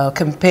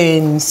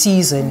campaign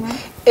season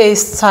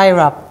is tie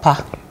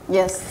wrapper.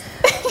 Yes.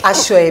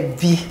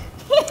 Ashwebi.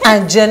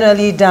 And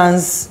generally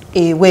dance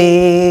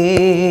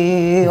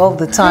away all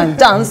the time,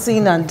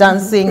 dancing and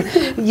dancing.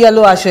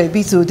 Yellow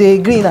ashwebi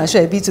today, green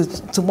ashwebi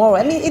tomorrow.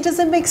 I mean, it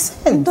doesn't make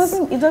sense.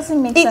 It doesn't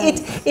make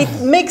sense.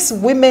 It makes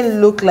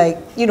women look like,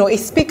 you know, it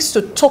speaks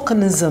to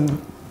tokenism.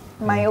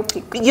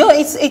 Myopic. You know,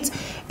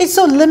 it's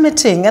so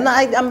limiting, and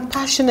I'm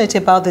passionate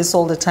about this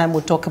all the time.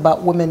 We talk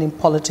about women in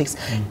politics.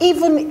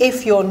 Even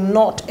if you're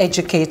not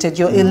educated,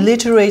 you're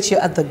illiterate, you're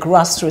at the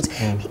grassroots,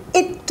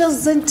 it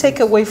doesn't take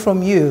away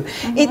from you.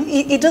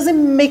 It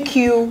doesn't make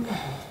you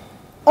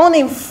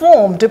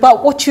uninformed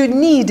about what you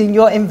need in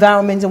your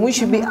environment, and we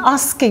should be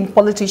asking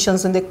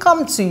politicians when they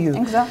come to you.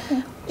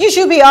 Exactly. You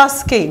should be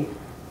asking,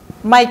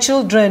 my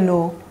children,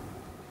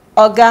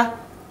 Oga,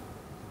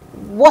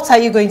 what are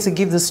you going to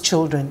give these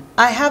children?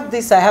 I have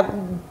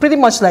pretty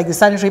much like the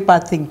sanitary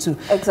pad thing too.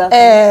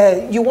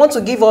 Exactly. You want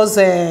to give us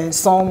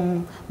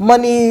some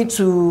money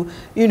to,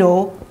 you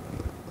know,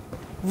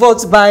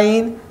 vote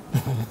buying,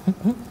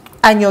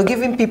 and you're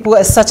giving people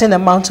a certain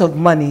amount of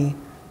money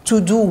to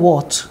do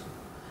what?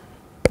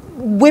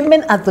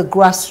 Women at the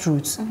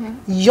grassroots,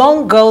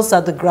 young girls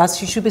at the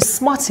grassroots, you should be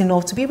smart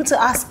enough to be able to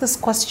ask these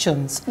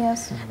questions.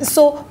 Yes.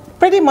 So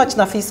pretty much,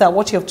 Nafisa,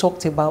 what you've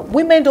talked about,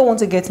 women don't want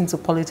to get into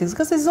politics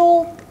because it's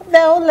all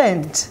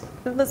violent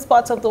in this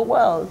part of the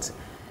world.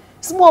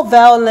 It's more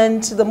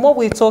violent. The more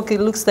we talk, it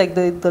looks like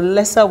the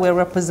lesser we're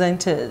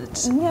represented.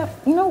 Yeah,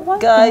 you know what,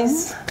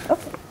 guys?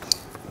 Okay.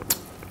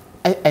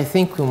 I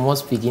think we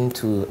must begin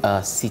to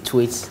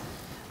situate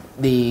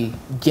the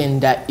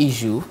gender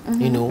issue,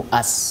 you know,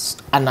 as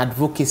an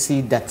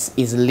advocacy that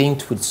is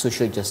linked with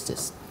social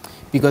justice.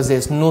 because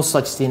there's no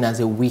such thing as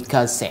a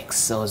weaker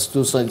sex, or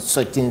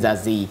such things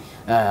as the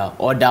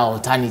other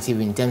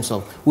alternative in terms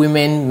of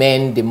women,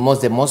 men. There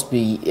must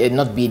be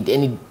not be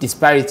any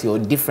disparity or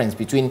difference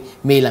between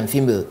male and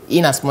female,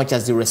 in as much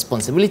as the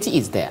responsibility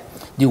is there,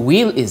 the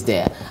will is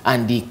there,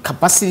 and the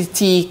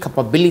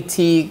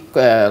capability,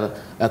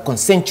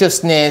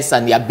 conscientiousness,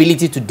 and the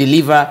ability to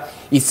deliver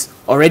is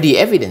already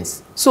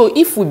evidence. So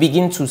if we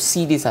begin to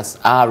see this as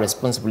our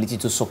responsibility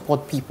to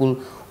support people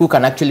who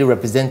can actually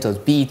represent us,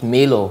 be it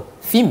male or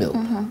female,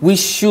 we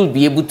should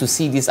be able to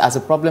see this as a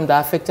problem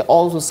that affects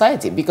all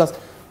society. Because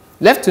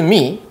left to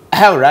me,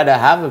 I would rather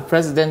have a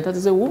president that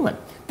is a woman,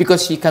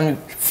 because she can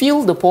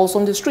feel the pulse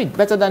on the street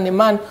better than a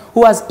man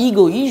who has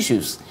ego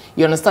issues.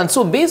 You understand?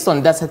 So based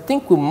on that, I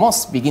think we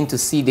must begin to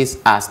see this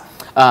as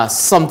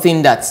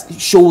something that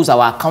shows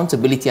our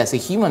accountability as a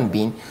human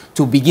being,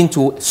 to begin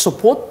to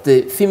support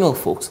the female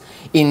folks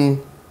in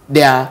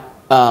their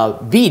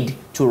bid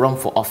to run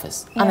for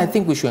office. Yeah. And I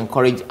think we should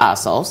encourage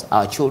ourselves,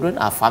 our children,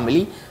 our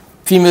family,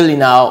 female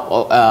in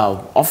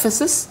our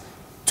offices,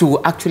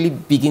 to actually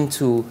begin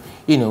to,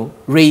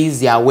 raise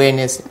the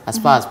awareness as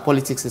far as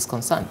politics is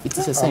concerned. It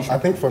is essential. I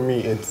think for me,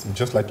 it's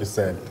just like you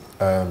said,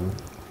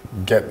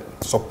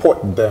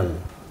 support them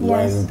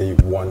when they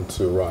want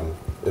to run.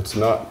 It's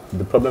not,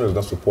 the problem is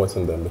not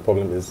supporting them. The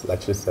problem is,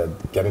 like she said,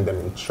 getting them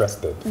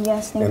interested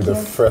in the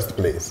first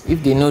place.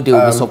 If they know they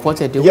will be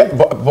supported, they will. Yeah,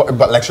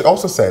 but like she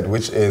also said,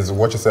 which is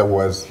what she said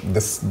was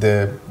this,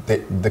 the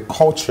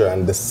culture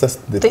and the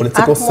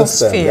political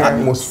system, the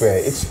atmosphere.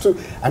 It's too,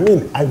 I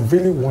mean, I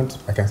really want,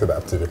 I can't say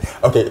that to you.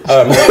 Okay.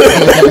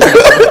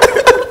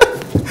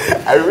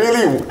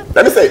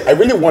 I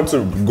really want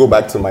to go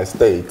back to my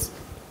state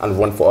and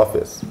run for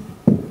office,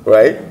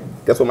 right?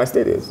 Guess what my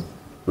state is?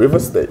 River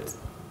State.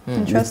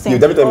 Interesting. You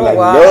definitely like,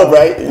 no,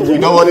 right? You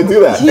don't want to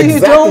do that. You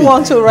don't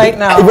want to right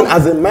now. Even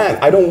as a man,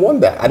 I don't want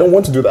that. I don't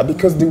want to do that,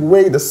 because the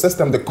way the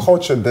system, the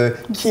culture, the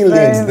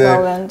killings,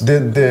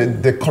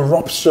 the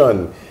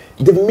corruption,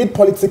 they made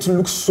politics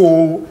look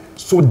so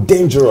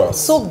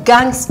dangerous. So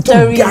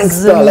gangster.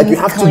 Like you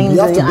have to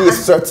be a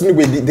certain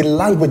way, the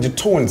language, the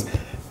tones.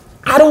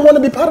 I don't want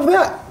to be part of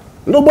that.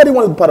 Nobody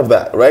wants to be part of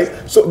that, right?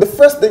 So the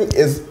first thing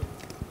is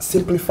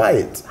simplify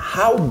it.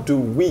 How do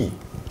we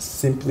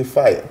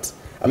simplify it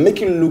and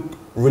make it look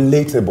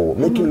relatable,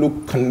 make it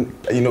look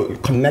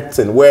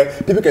connecting, where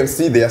people can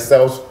see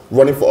themselves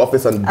running for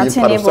office and being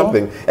part of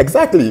something.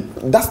 Exactly.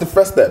 That's the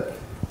first step.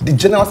 The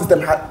general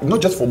system,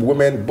 not just for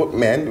women but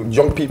men,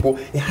 young people,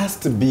 it has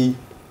to be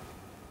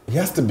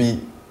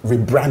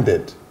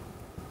rebranded. Do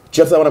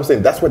you understand what I'm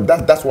saying? That's what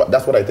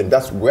I think.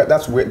 That's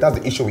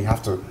the issue we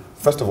have to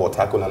first of all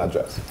tackle and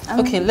address.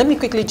 Okay, let me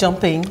quickly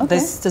jump in. Okay.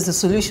 There's a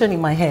solution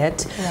in my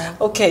head. Yeah.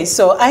 Okay,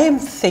 so I am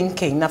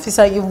thinking,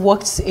 Nafisa, you've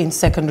worked in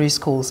secondary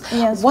schools.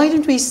 Yes. Why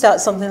don't we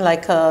start something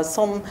like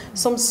some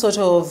sort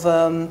of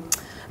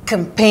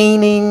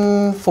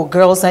campaigning for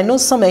girls? I know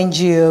some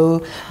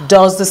NGO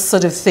does this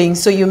sort of thing.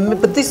 So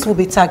but this will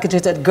be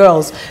targeted at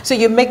girls. So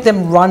you make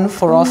them run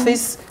for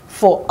office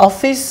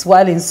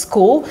while in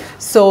school,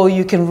 so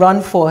you can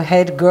run for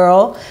head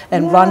girl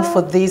and run for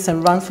this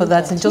and run for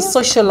that, and just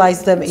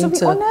socialize them into.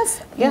 To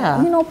be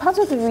honest, part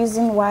of the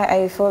reason why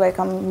I feel like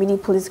I'm really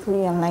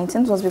politically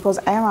enlightened was because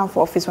I ran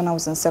for office when I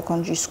was in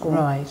secondary school.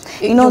 Right.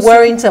 You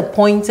weren't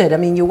appointed. I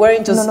mean, you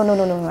weren't just.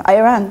 No. I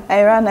ran.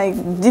 I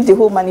did the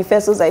whole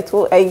manifestos. I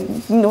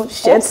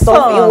shared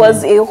stuff. It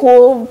was a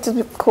whole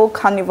typical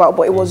carnival,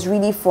 but it was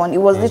really fun.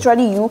 It was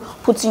literally you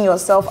putting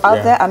yourself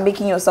out there and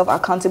making yourself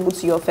accountable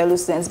to your fellow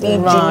students.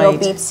 Junior,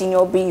 be it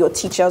senior, be your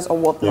teachers or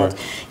whatnot.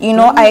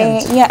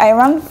 I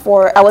ran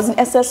for, I was in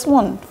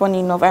SS1, funny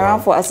enough. I ran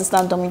for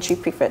assistant dormitory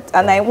prefect,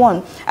 and I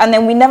won. And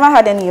then we never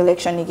had any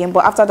election again,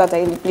 but after that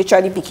I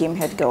literally became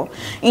head girl.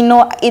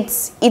 It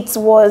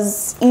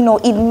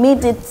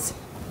made it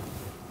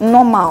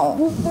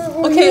normal.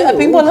 Okay,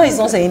 Bimbola is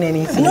not saying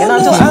anything.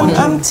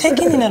 I'm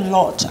taking in a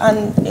lot.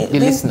 And the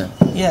listener.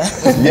 Yeah,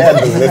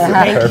 the listener.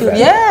 Thank you.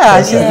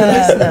 Yeah, she's the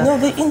listener. No,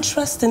 the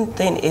interesting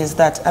thing is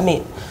that,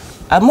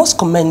 I must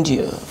commend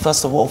you,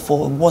 first of all,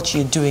 for what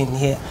you're doing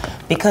here,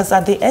 because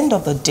at the end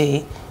of the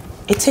day,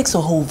 it takes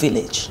a whole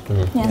village.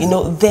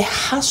 Yes. There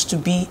has to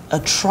be a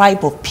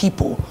tribe of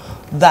people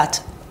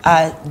that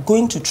are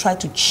going to try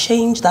to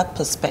change that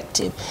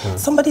perspective.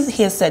 Somebody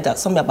here said that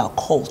something about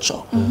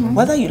culture,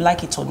 whether you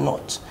like it or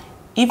not.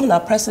 Even our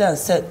president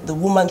said the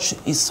woman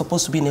is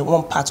supposed to be in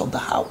one part of the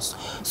house.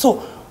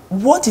 So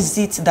what is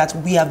it that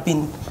we have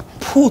been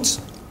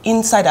put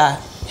inside our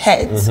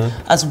heads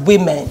as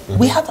women?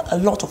 We have a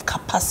lot of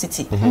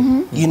capacity.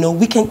 We're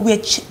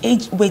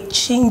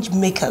change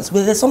makers.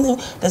 There's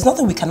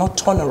nothing we cannot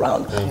turn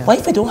around. But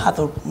if we don't have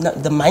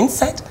the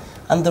mindset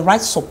and the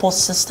right support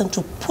system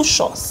to push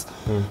us,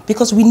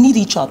 because we need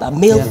each other,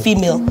 male,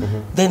 female,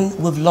 then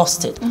we've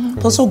lost it.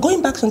 So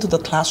going back into the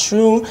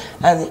classroom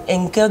and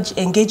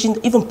engaging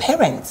even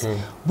parents,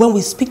 when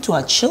we speak to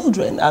our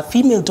children, our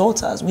female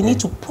daughters, we need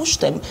to push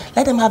them,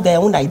 let them have their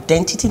own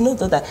identity, know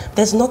that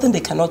there's nothing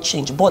they cannot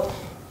change. But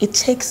it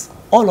takes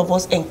all of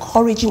us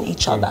encouraging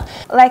each other.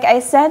 Like I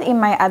said in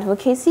my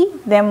advocacy,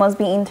 there must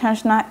be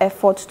intentional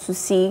effort to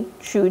see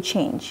true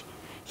change.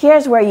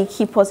 Here's where you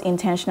keep us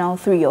intentional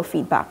through your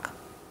feedback.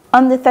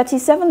 On the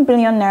 37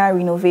 billion naira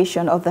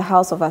renovation of the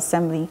House of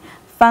Assembly,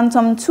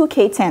 Phantom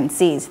 2K10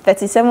 says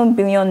 37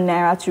 billion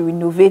naira to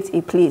renovate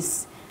a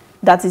place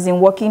that is in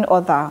working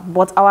order,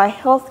 but our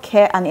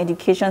healthcare and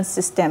education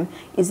system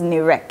is in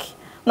a wreck.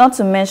 Not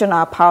to mention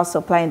our power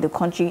supply in the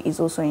country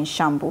is also in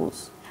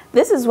shambles.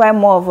 This is why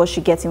more of us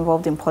should get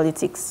involved in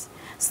politics.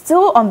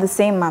 Still on the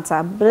same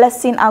matter,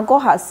 Blessing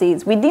Agoha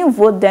says we didn't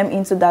vote them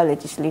into that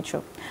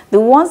legislature. The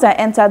ones that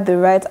entered the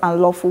right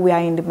and lawful we are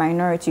in the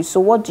minority,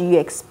 so what do you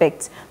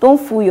expect? Don't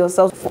fool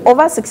yourselves.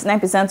 Over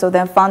 69% of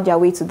them found their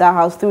way to that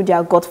house through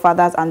their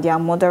godfathers and their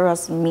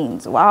murderous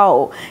means.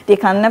 Wow, they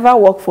can never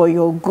work for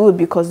your good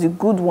because the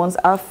good ones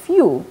are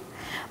few.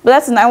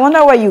 Blessing, I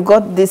wonder where you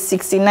got this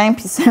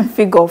 69%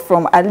 figure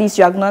from. At least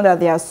you acknowledge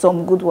that there are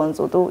some good ones,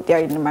 although they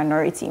are in the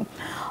minority.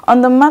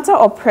 On the matter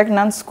of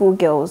pregnant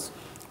schoolgirls,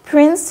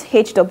 Prince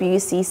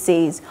HWC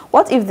says,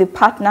 what if the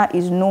partner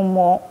is no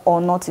more or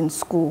not in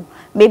school?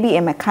 Maybe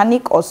a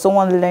mechanic or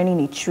someone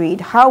learning a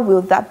trade. How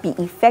will that be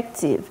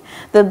effective?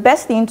 The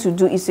best thing to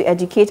do is to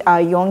educate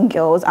our young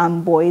girls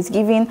and boys,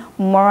 giving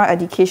moral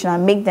education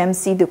and make them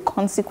see the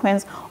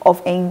consequence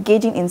of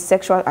engaging in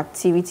sexual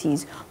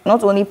activities,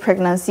 not only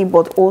pregnancy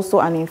but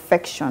also an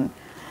infection.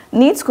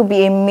 Needs could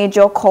be a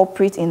major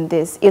culprit in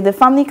this. If the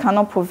family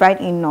cannot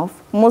provide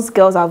enough, most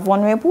girls are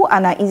vulnerable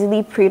and are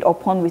easily preyed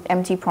upon with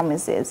empty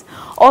promises.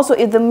 Also,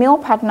 if the male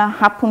partner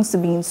happens to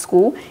be in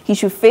school, he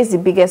should face the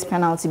biggest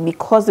penalty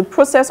because the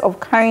process of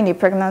carrying a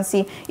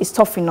pregnancy is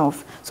tough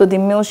enough. So the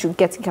male should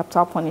get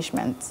capital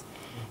punishment.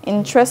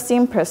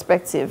 Interesting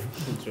perspective.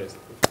 Interesting.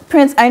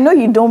 Prince, I know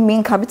you don't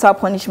mean capital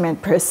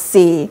punishment per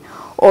se,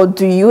 or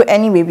do you?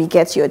 Anyway, we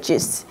get your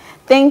gist.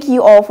 Thank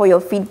you all for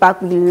your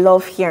feedback. We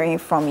love hearing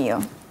from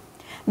you.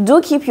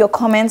 Do keep your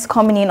comments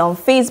coming in on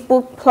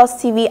Facebook,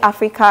 Plus TV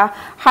Africa,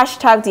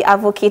 hashtag The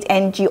Advocate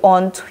NG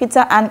on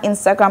Twitter and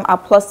Instagram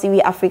at Plus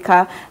TV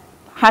Africa,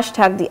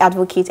 hashtag The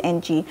Advocate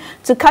NG.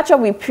 To catch up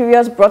with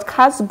previous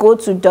broadcasts, go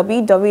to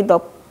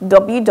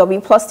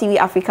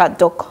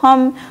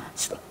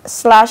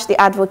www.plustvafrica.com/The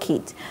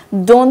Advocate.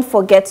 Don't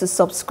forget to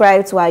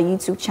subscribe to our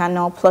YouTube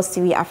channel, Plus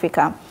TV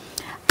Africa.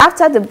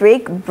 After the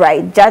break,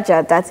 Bright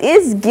Jaja, that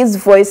is, gives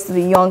voice to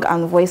the young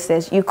and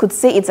voiceless. You could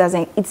say it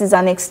is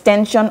an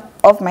extension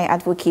of my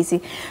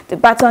advocacy. The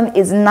baton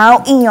is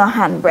now in your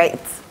hand, Bright.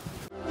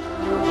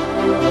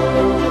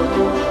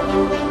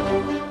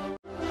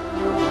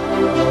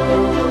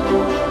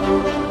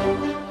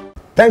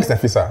 Thanks,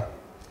 Nafisa.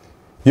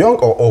 Young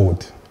or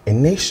old, a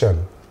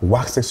nation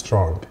waxes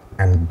strong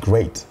and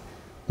great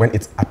when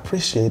it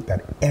appreciates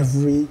that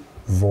every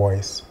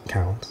voice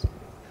counts.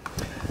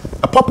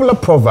 A popular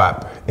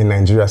proverb in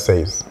Nigeria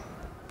says,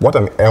 what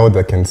an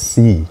elder can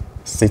see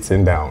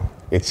sitting down,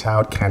 a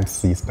child can't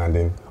see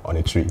standing on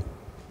a tree.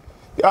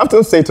 They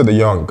often say to the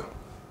young,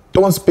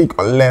 don't speak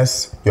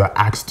unless you are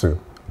asked to.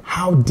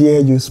 How dare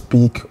you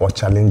speak or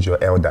challenge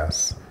your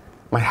elders?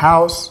 My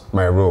house,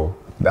 my role.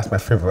 That's my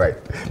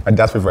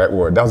dad's favorite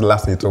word. That was the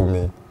last thing he told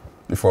me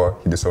before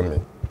he disowned me.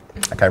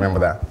 I can't remember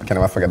that. I can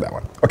never forget that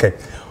one. Okay.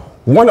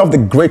 One of the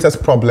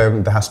greatest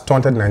problems that has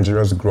stunted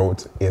Nigeria's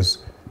growth is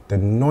the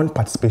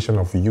non-participation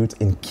of youth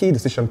in key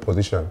decision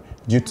positions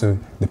due to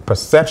the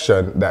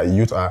perception that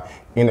youth are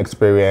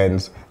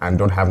inexperienced and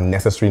don't have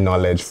necessary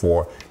knowledge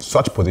for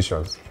such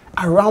positions.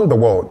 Around the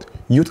world,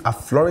 youth are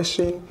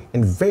flourishing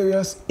in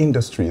various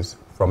industries,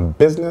 from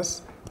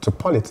business to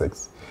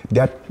politics.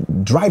 They are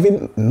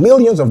driving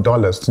millions of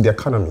dollars to the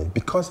economy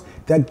because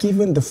they are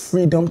given the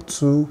freedom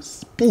to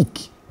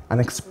speak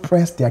and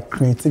express their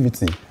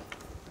creativity.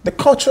 The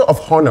culture of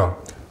honor,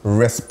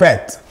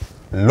 respect,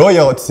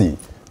 loyalty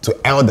to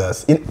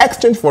elders in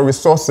exchange for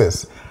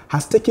resources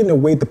has taken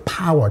away the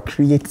power,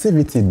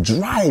 creativity,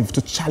 drive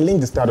to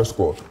challenge the status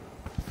quo.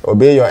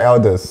 Obey your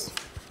elders.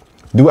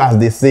 Do as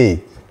they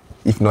say.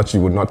 If not,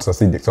 you would not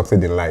succeed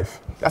in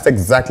life. That's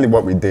exactly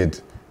what we did.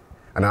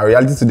 And our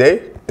reality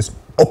today is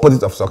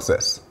opposite of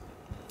success.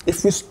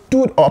 If we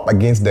stood up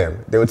against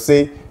them, they would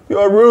say,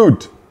 you're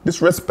rude,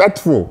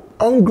 disrespectful,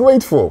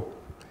 ungrateful.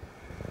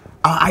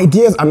 Our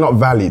ideas are not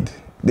valid.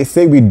 They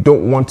say we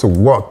don't want to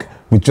work,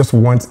 we just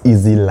want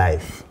easy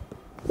life.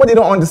 What they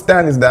don't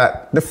understand is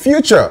that the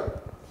future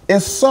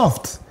is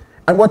soft,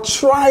 and we're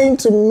trying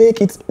to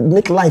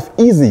make life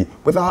easy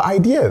with our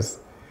ideas.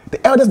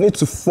 The elders need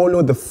to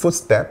follow the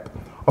footsteps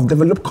of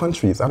developed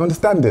countries and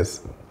understand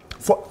this.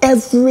 For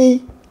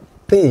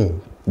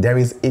everything, there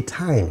is a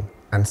time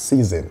and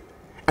season,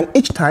 and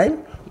each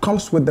time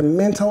comes with the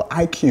mental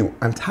IQ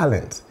and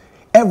talent.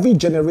 Every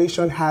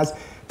generation has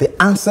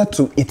the answer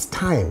to its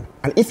time,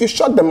 and if you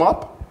shut them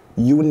up,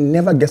 you will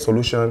never get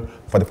solution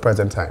for the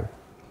present time.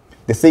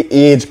 They say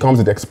age comes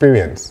with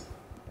experience,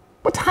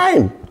 but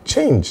time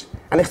changes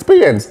and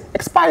experience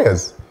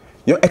expires.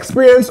 Your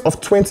experience of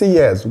 20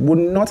 years will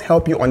not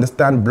help you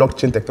understand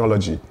blockchain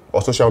technology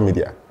or social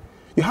media.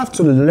 You have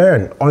to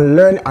learn,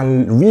 unlearn,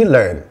 and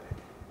relearn.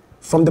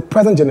 from the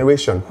present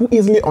generation who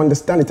easily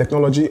understand the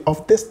technology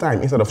of this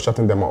time instead of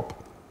shutting them up.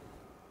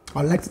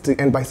 I'd like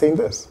to end by saying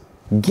this.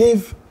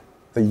 Give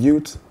the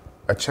youth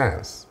a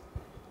chance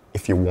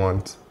if you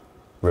want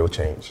real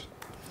change.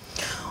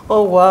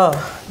 Oh, wow.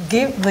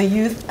 Give the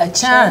youth a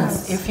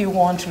chance if you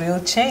want real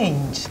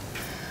change.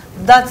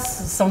 That's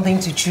something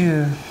to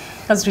chew.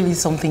 That's really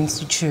something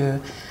to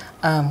chew.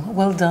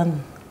 Well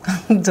done.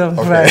 Done,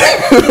 right.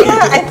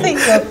 I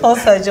think your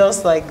thoughts are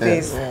just like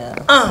this.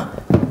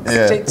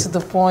 Straight to the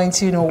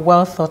point, you know,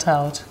 well thought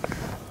out.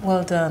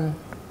 Well done.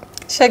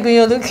 Segun,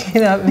 you're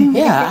looking at me.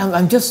 Yeah,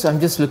 I'm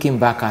just looking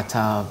back at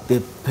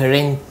the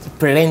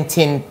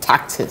parenting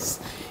tactics,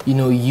 you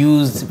know,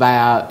 used by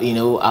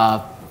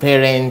our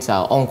parents,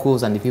 our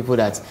uncles, and the people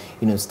that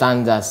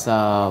stand as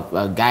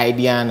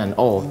guardian and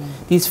all.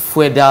 These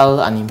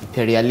feudal and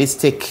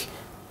imperialistic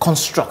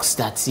constructs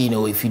that,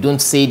 if you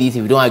don't say this,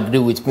 if you don't agree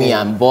with me,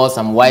 I'm boss,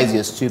 I'm wise,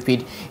 you're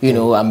stupid,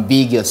 I'm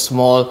big, you're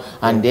small,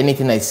 and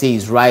anything I say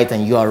is right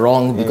and you are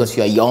wrong because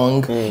you are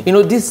young.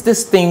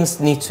 These things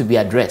need to be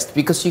addressed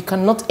because you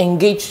cannot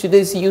engage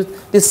today's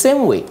youth the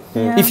same way.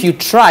 If you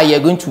try, you're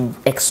going to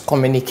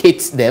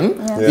excommunicate them,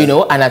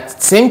 and at the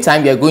same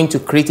time, you're going to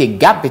create a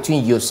gap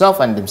between yourself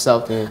and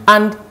themselves.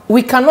 And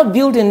we cannot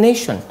build a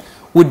nation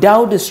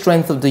without the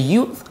strength of the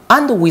youth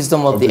and the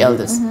wisdom of the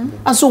elders.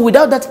 And so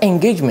without that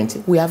engagement,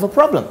 we have a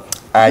problem.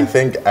 I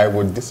think I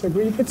would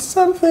disagree with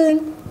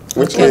something,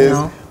 which is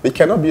we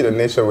cannot build a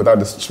nation without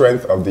the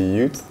strength of the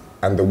youth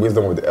and the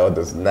wisdom of the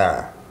elders.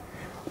 Nah.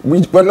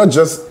 We don't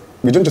just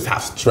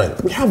have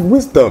strength, we have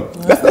wisdom.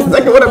 That's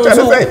exactly what I'm trying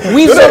to say.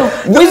 Wisdom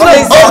is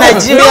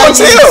Nigeria.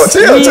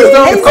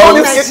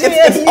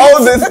 It's all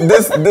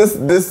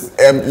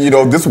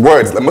these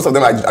words, most of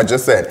them I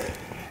just said.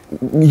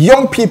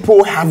 Young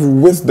people have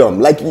wisdom.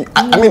 Like,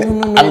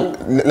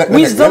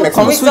 wisdom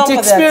comes with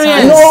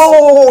experience.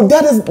 No,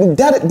 that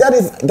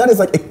is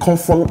like a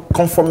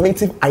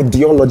conformative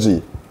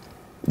ideology.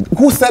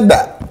 Who said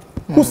that?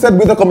 Who said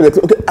wisdom comes with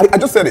experience? Okay, I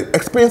just said it.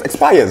 Experience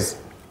expires.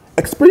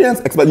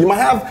 Experience expires. You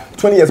might have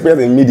 20 years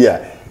experience in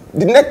media.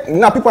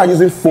 Now people are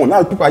using phone.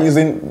 Now people are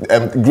using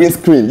green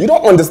screen. You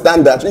don't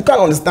understand that. You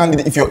can't understand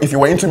it if you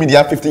were into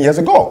media 15 years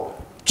ago.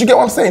 Do you get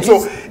what I'm saying?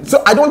 So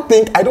I don't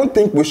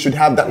think we should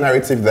have that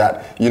narrative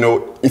that,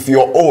 if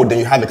you're old then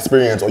you have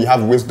experience or you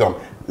have wisdom.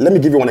 Let me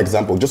give you one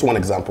example, just one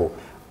example.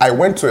 I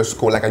went to a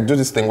school, like I do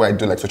this thing where I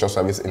do like social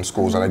service in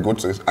schools, and I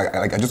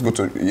just go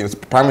to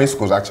primary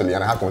schools actually,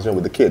 and I have conversation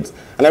with the kids.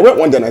 And I went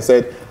one day and I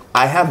said,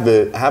 I have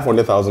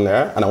 100,000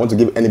 naira and I want to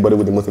give anybody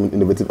with the most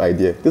innovative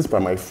idea. This is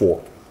primary 4,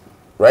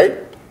 right?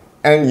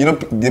 And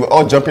they were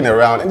all jumping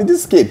around, and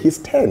this kid, he's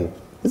 10.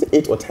 Is it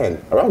 8 or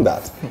 10, around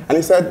that? And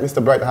he said,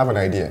 Mr. Bright, I have an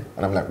idea.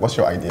 And I'm like, what's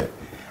your idea?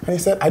 And he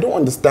said, I don't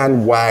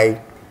understand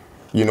why,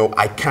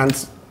 I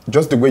can't,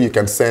 just the way you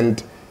can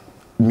send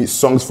me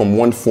songs from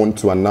one phone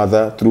to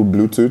another through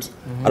Bluetooth.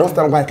 I don't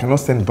understand why I cannot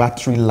send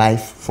battery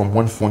life from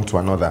one phone to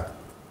another.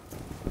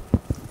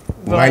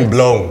 Right. Mind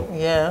blown.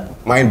 Yeah.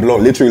 Mind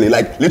blown, literally.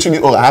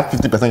 Oh, I have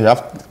 50%, you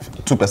have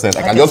 2%.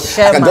 I can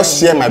just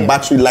share my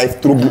battery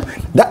life through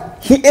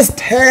Bluetooth. He is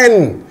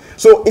 10.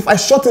 So if I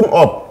shut him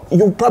up,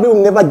 you probably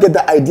will never get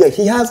that idea.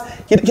 He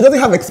doesn't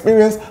have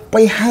experience,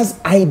 but he has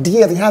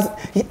ideas.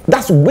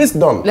 That's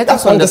wisdom. Let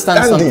us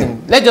understand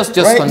something. Let's just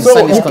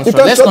understand this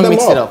construct. Let's not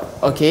mix it up.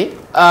 Okay.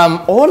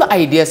 All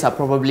ideas are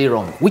probably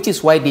wrong, which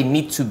is why they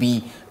need to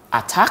be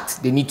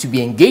attacked. They need to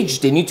be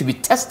engaged. They need to be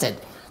tested.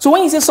 So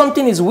when you say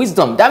something is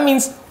wisdom, that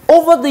means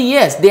over the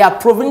years they are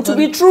proven to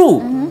be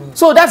true.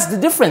 So that's the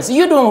difference.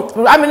 You don't.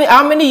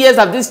 How many years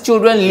have these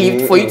children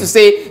lived for you to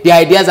say the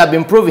ideas have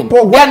been proven?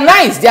 They are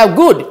nice. They are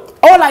good.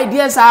 All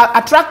ideas are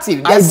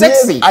attractive, they're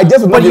sexy,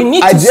 but you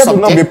need to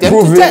subject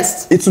them to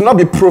test. It will not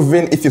be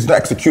proven if it's not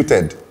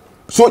executed.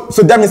 So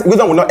that means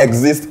wisdom will not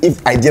exist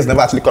if ideas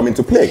never actually come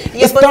into play.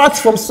 It starts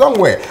from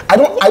somewhere. I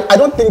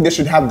don't think they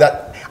should have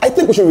that. I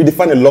think we should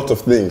redefine a lot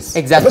of things.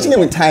 Exactly. Especially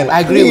with time.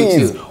 I agree with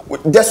you.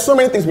 There's so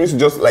many things we need to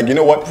just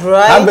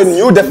have a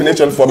new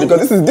definition for,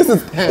 because this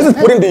is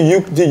putting the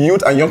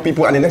youth and young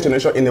people and the next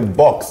generation in a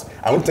box.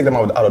 I want to take them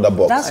out of that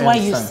box. That's why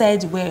you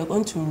said we're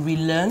going to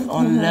relearn,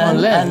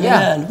 unlearn, and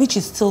learn, which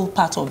is still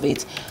part of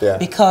it. Yeah.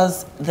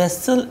 Because there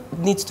still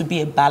needs to be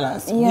a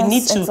balance. Yes, we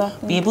need to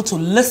be able to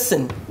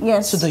listen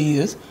to the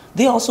youth.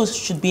 They also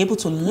should be able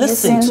to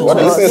listen to us. But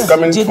the listening is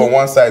coming from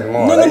one side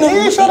more. No.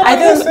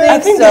 I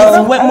think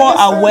there's more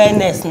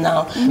awareness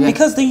now,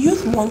 because the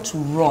youth want to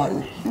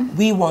run.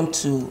 We want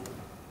to,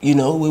 we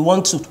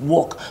want to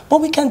walk,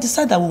 but we can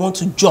decide that we want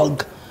to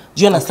jog.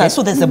 Do you understand? Okay.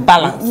 So there's a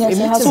balance. Yes,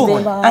 it has to be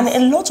a balance.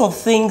 And a lot of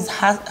things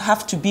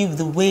have to be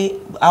the way,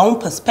 our own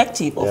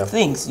perspective of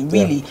things,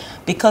 really.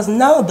 Because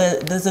now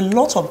there's a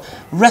lot of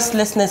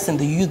restlessness in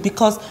the youth,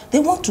 because they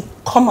want to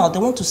come out, they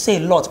want to say a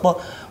lot, but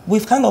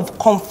we've kind of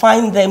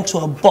confined them to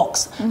a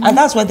box. And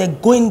that's why they're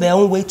going their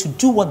own way to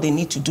do what they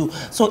need to do.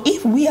 So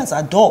if we as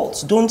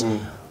adults don't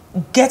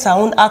get our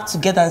own act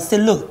together and say,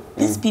 look,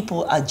 these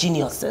people are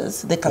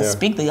geniuses, they can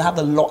speak, they have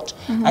a lot,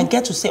 and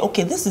get to say,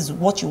 okay, this is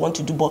what you want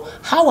to do, but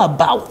how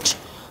about?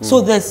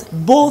 So there's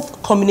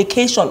both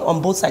communication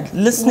on both sides,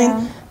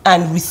 listening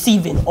and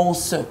receiving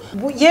also.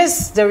 Well,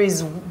 yes, there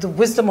is the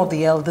wisdom of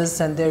the elders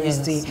and there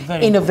is the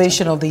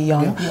innovation of the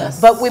young.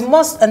 Yes. But we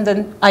must, and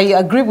then I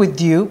agree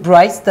with you,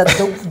 Bryce, that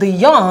the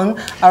young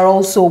are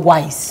also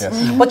wise.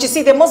 Yes. But you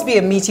see, there must be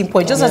a meeting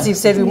point. Just as you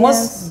said, we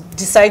must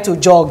decide to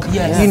jog.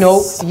 Yes. You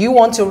know, you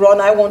want to run,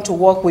 I want to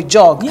walk, we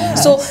jog.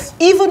 Yes. So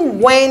even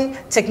when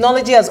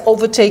technology has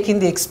overtaken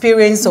the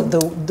experience of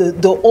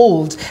the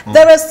old,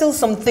 there are still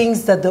some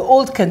things that the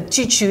old can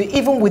teach you,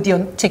 even with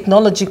your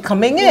technology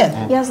coming in.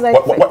 Yes, like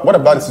What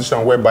about the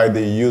situation whereby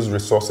they use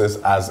resources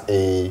as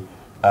a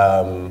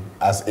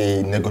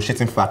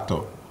negotiating factor?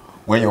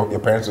 Where your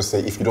parents will say,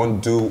 if you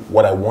don't do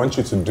what I want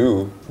you to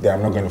do, then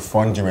I'm not going to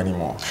fund you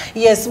anymore.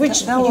 Yes,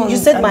 which you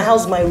said my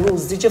house, my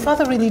rules. Did your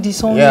father really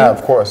disown you? Yeah,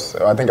 of course.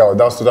 I think that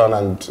was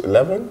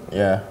 2011.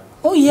 Yeah.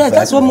 Oh yeah, Exactly.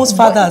 that's what most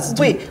fathers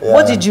do. Wait,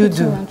 what did you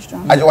do?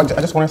 I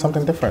just wanted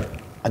something different.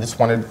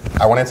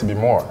 I wanted to be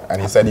more,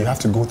 and he said you have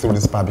to go through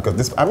this path because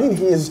this. I mean,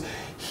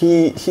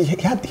 he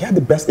had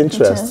the best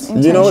interest.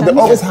 You know, they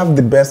always have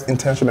the best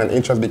intention and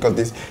interest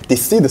because they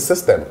see the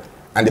system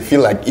and they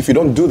feel like if you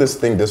don't do this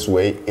thing this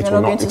way, it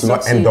will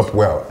not end up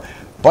well.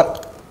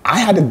 But I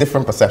had a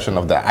different perception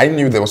of that. I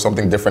knew there was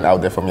something different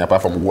out there for me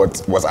apart from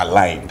what was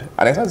aligned,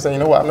 and I started saying,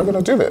 you know what, I'm not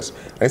going to do this.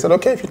 And he said,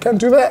 okay, if you can't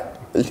do that,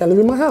 you can live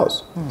in my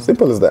house.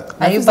 Simple as that.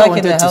 Are you back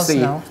in the house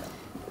now?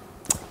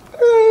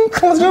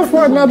 Just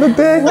for another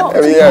day.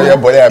 But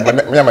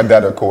me and my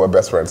dad are cool. We're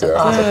best friends. Yeah.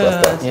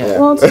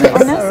 well, to be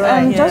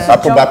honest,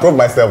 I proved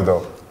myself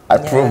though. I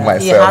proved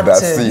myself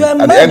that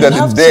at the end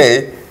of the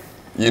day,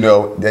 you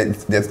know,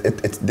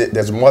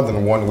 there's more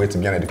than one way to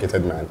be an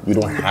educated man. You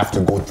don't have to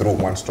go through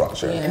one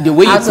structure. Yeah. The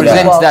way you present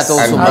that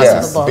also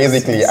matters.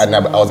 Basically, and I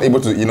was able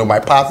to, you know, my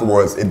path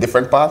was a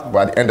different path,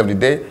 but at the end of the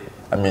day,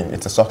 I mean,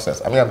 it's a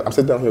success. I mean, I'm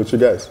sitting down here with you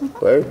guys,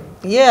 right?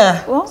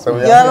 Yeah. Well, so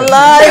you're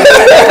alive.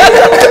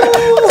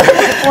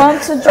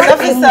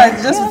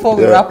 Just before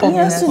we wrap up.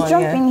 Yes, to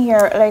jump in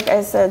here, like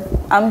I said,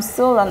 I'm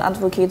still an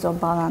advocate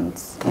of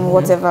balance in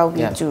whatever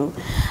we do.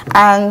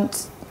 And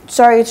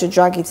sorry to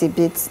drag it a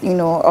bit, you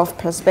know, off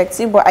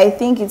perspective, but I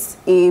think it's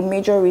a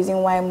major reason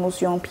why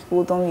most young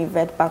people don't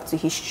revert back to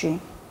history.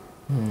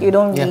 You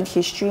don't read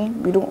history.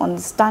 We don't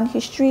understand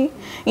history.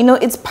 You know,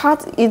 it's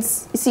part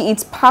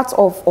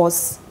of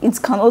us.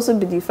 It can also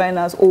be defined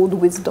as old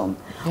wisdom.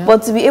 Yeah.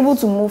 But to be able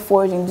to move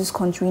forward in this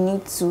country, we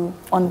need to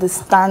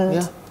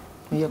understand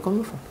where you're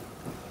coming from.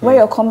 Where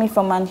you're coming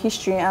from and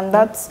history, and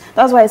that's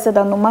why I said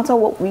that no matter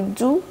what we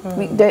do,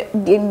 there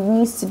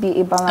needs to be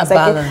a balance.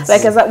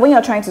 Like when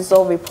you're trying to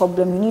solve a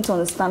problem, you need to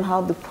understand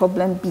how the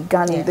problem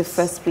began in the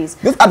first place.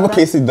 This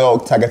advocacy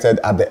dog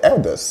targeted at the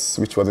elders,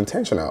 which was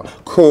intentional,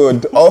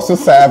 could also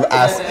serve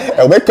as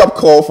a wake-up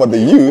call for the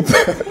youth.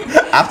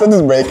 After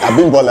this break,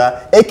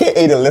 Abimbola,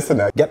 aka the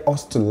listener, get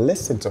us to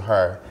listen to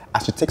her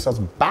as she takes us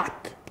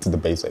back to the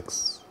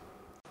basics.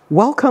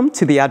 Welcome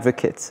to The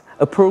Advocate,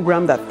 a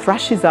program that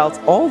thrashes out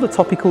all the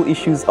topical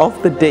issues of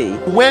the day.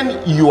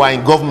 When you are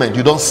in government,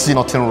 you don't see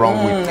nothing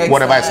wrong with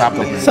whatever is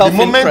happening. The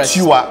moment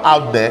you are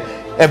out there,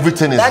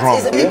 everything is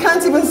wrong. You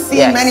can't even see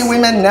many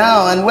women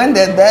now, and when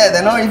they're there,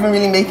 they're not even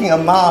really making a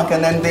mark,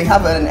 and then they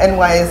have an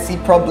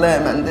NYSC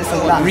problem and this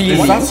and that. Really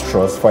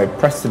disastrous for a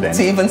president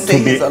to even say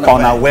to be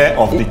unaware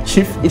of the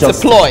chief justice. It's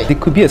a ploy. It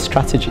could be a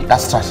strategy.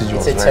 That strategy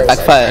was very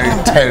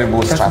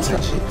terrible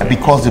strategy.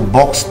 Because the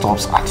buck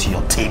stops at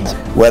your table.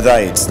 Whether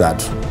it's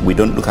that we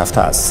don't look after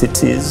our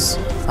cities,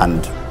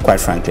 and quite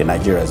frankly,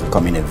 Nigeria is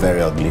becoming a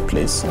very ugly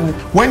place.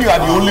 When you are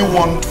the only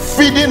one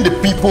feeding the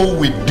people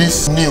with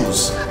this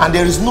news, and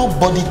there is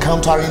nobody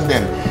countering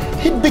them,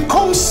 it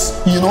becomes,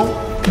 you know,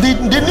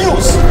 the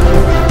news.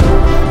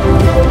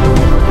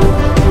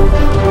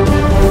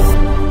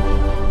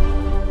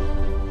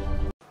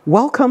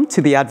 Welcome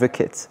to The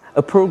Advocate,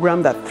 a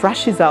program that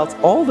thrashes out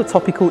all the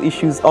topical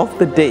issues of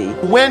the day.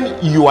 When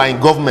you are in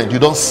government, you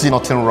don't see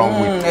nothing wrong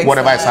with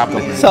whatever is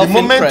happening. The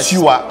moment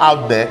you are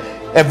out there,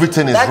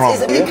 everything is wrong.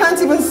 You can't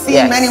even see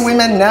many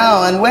women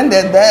now, and when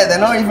they're there, they're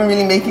not even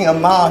really making a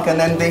mark, and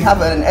then they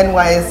have an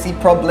NYSC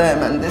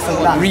problem and this and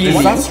that. Really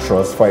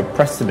disastrous for a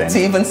president to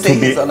even say to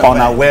be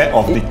unaware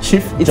of the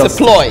chief justice. It's a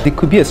ploy. It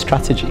could be a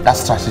strategy. That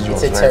strategy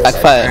was very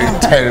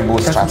terrible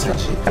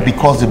strategy.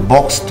 Because the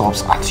buck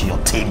stops at your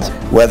table.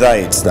 Whether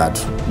it's that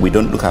we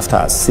don't look after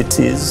our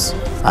cities,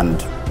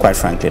 and quite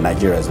frankly,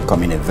 Nigeria is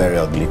becoming a very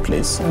ugly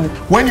place.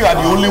 When you are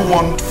the only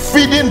one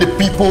feeding the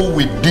people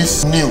with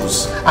this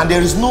news, and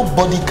there is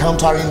nobody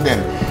countering them,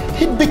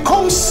 it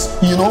becomes,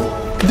 you know,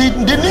 the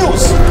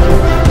news.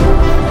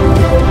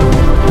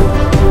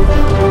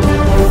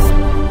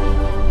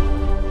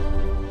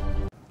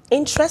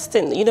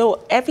 Interesting. You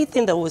know,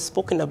 everything that we've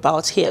spoken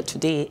about here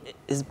today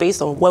is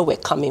based on where we're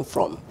coming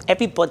from.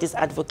 Everybody's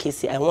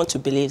advocacy, I want to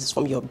believe, is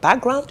from your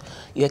background,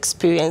 your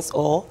experience,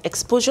 or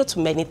exposure to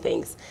many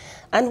things.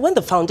 And when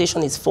the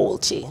foundation is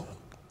faulty,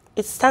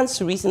 it stands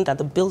to reason that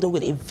the building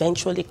will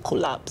eventually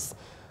collapse.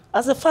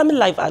 As a family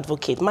life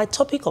advocate, my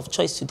topic of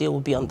choice today will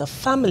be on the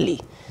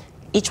family.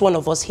 Each one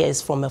of us here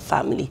is from a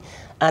family.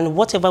 And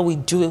whatever we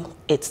do,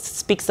 it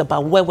speaks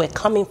about where we're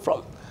coming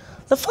from.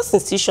 The first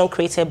institution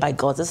created by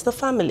God is the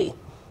family.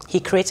 He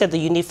created the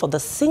unit for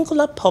the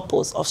singular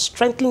purpose of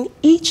strengthening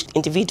each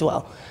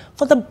individual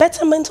for the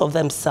betterment of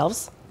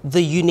themselves,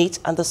 the unit,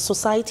 and the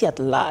society at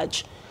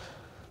large.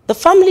 The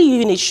family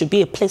unit should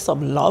be a place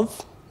of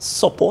love,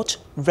 support,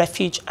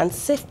 refuge, and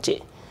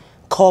safety.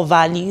 Core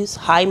values,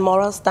 high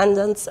moral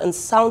standards, and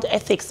sound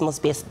ethics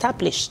must be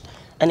established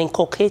and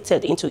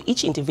inculcated into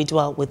each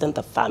individual within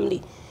the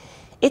family.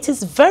 It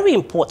is very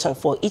important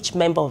for each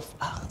member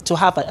to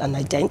have an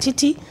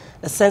identity,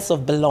 a sense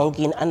of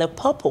belonging, and a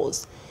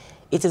purpose.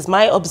 It is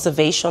my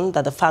observation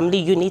that the family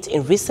unit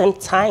in recent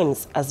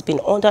times has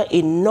been under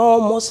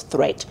enormous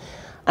threat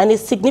and a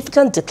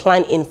significant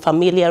decline in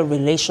familial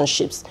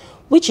relationships,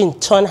 which in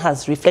turn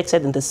has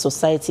reflected in the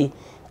society,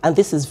 and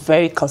this is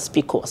very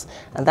conspicuous.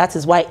 And that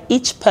is why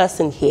each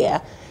person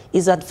here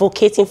is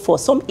advocating for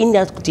some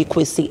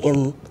inadequacy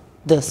in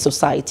the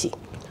society.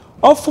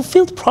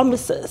 Unfulfilled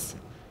promises,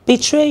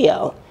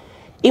 betrayal,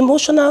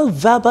 emotional,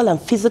 verbal, and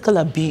physical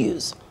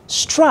abuse,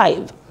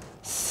 strife,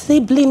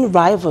 sibling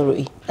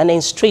rivalry, and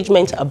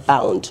estrangement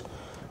abound.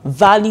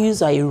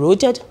 Values are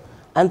eroded,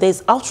 and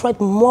there's outright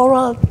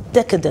moral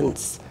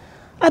decadence.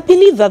 I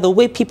believe that the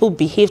way people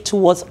behave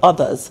towards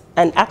others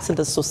and act in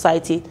the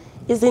society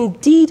is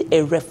indeed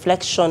a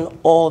reflection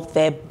of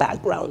their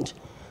background.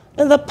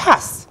 In the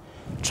past,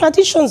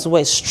 traditions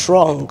were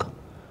strong.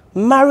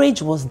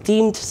 Marriage was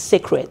deemed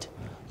sacred.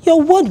 Your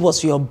word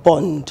was your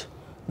bond.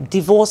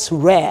 Divorce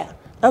rare,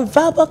 and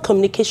verbal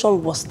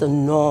communication was the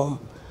norm.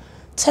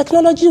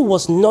 Technology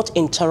was not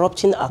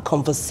interrupting our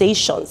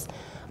conversations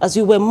as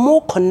we were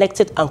more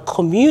connected and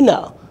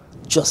communal,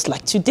 just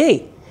like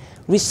today.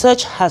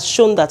 Research has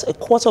shown that a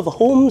quarter of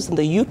homes in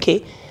the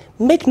UK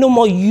make no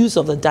more use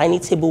of the dining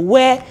table,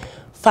 where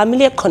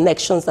familiar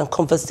connections and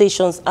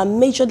conversations are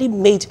majorly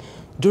made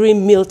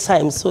during meal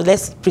times. So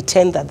let's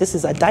pretend that this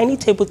is a dining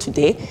table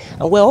today,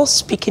 and we're all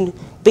speaking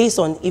based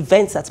on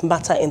events that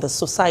matter in the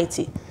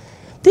society.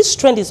 This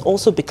trend is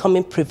also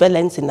becoming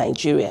prevalent in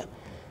Nigeria.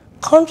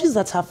 Countries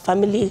that are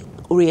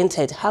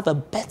family-oriented have a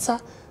better,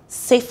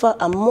 safer,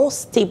 and more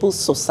stable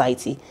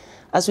society,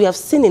 as we have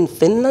seen in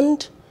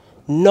Finland,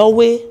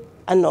 Norway,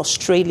 and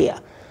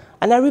Australia.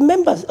 And I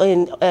remember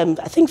in,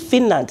 I think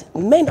Finland,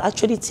 men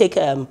actually take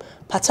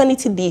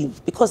paternity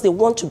leave because they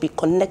want to be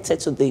connected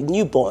to the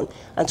newborn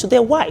and to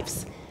their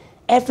wives.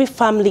 Every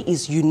family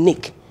is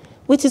unique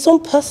with its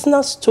own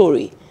personal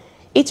story.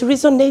 It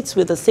resonates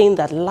with the saying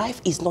that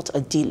life is not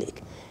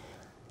idyllic.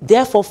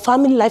 Therefore,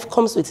 family life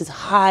comes with its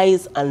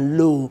highs and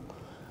lows.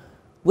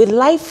 With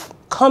life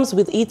comes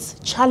with its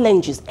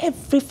challenges.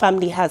 Every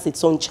family has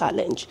its own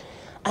challenge.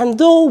 And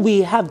though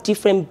we have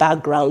different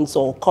backgrounds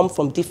or come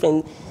from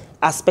different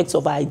aspects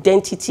of our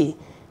identity,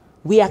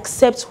 we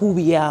accept who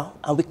we are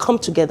and we come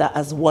together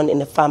as one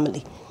in a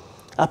family.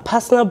 Our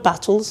personal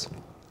battles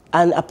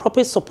and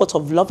appropriate support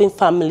of loving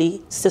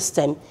family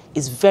system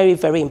is very,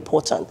 very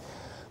important.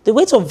 The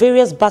weight of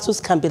various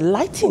battles can be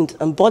lightened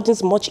and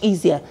burdens much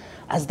easier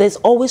as there's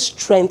always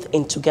strength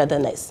in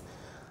togetherness.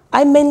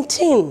 I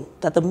maintain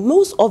that the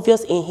most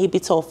obvious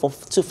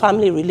inhibitor to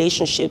family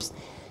relationships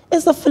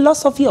is the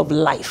philosophy of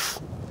life,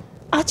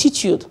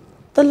 attitude,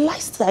 the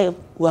lifestyle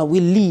where we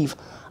live,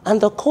 and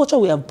the culture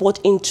we have bought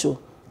into,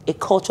 a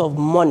culture of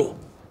money,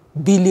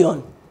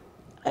 billion,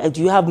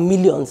 you have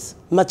millions,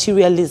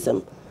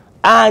 materialism,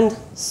 and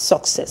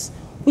success,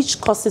 which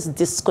causes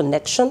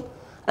disconnection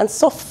and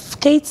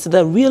suffocates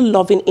the real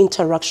loving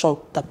interaction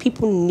that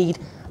people need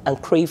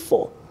and crave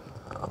for.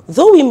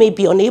 Though we may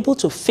be unable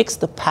to fix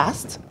the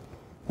past,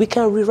 we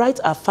can rewrite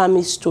our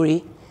family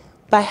story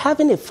by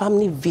having a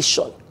family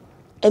vision,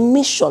 a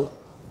mission,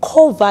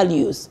 core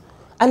values,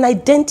 an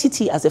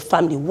identity as a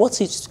family.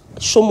 What is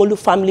Shomolu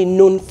family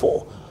known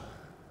for?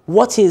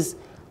 What is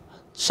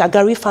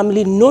Shagari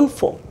family known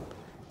for?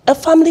 A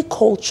family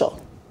culture,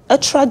 a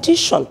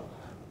tradition,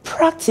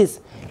 practice,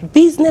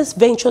 business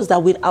ventures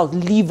that will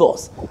outlive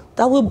us,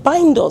 that will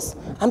bind us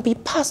and be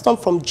passed on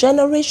from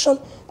generation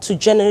to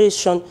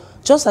generation,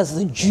 just as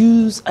the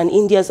Jews and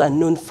Indians are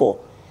known for.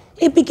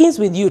 It begins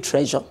with you,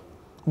 Treasure,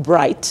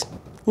 Bright,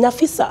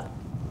 Nafisa,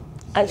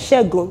 and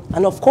Segun,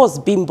 and of course,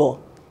 Bimbo.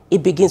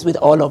 It begins with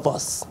all of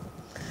us.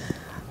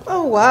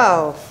 Oh,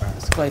 wow.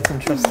 It's quite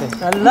interesting.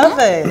 I love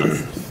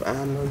it.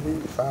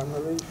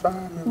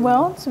 Family.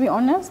 Well, to be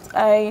honest,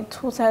 I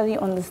totally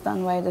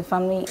understand why the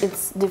family,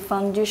 it's the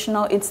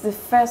foundational, it's the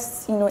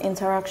first,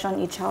 interaction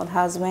each child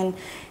has when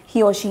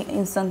he or she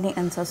instantly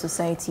enters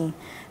society.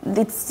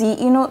 It's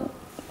the,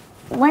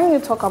 when you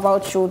talk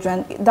about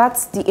children,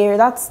 that's the area,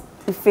 that's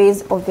the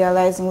phase of their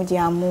lives in which they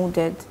are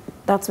molded.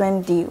 That's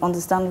when they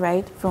understand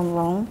right from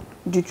wrong,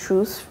 the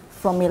truth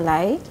from a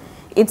lie.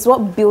 It's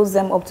what builds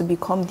them up to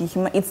become the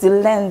human. It's the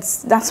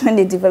lens. That's when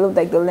they develop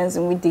the lens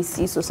in which they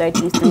see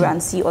society through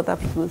and see other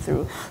people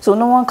through. So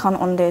no one can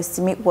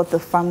underestimate what the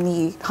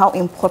family, how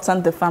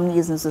important the family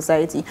is in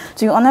society.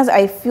 To be honest,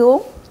 I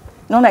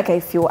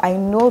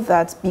know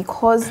that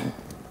because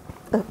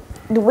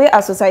the way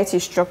our society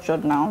is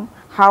structured now,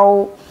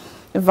 how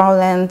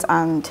violent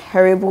and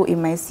terrible it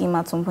might seem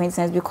at some point,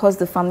 is because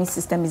the family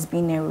system is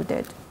being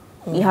eroded.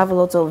 We have a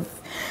lot of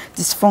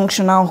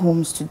dysfunctional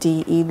homes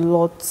today. A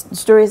lot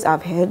stories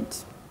I've heard,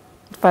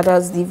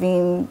 fathers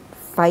living,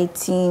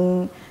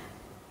 fighting.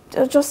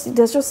 There's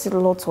just a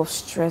lot of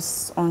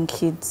stress on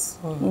kids.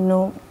 You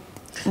know,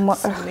 too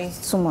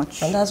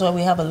much. And that's why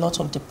we have a lot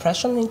of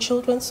depression in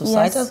children,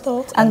 suicidal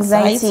thoughts,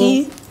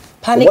 anxiety,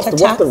 panic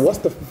attacks.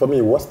 For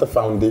me, what's the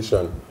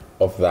foundation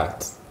of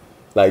that?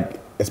 Like,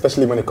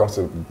 especially when it comes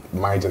to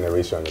my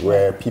generation,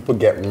 where people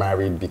get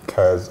married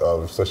because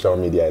of social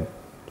media,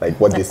 like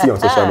what they see on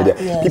social media.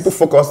 Yes. People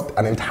focus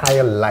an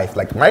entire life,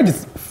 like marriage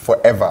is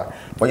forever.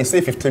 When you say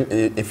a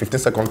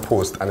 15-second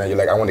post and then you're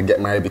like, I want to get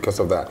married because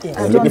of that. Yes.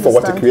 And you're looking for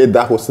what to create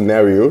that whole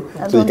scenario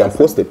so you can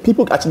post it.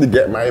 People actually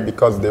get married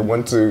because they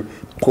want to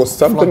post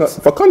something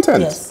for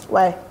content. Yes.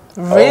 Why?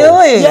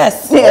 Really?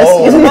 Yes.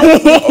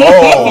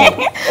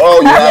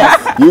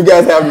 You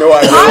guys have no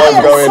idea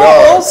what's going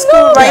on. Old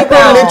school right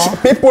now.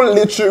 People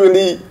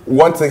literally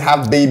want to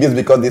have babies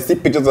because they see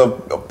pictures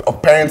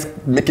of parents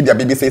making their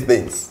baby say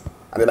things.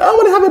 And then I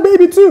want to have a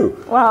baby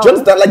too. Wow. Do you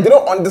understand? Like, they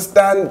don't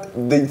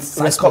understand the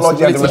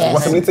psychology and the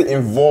responsibility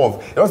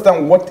involved. They don't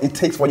understand what it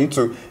takes for you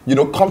to,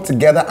 come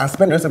together and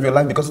spend the rest of your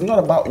life, because it's not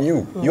about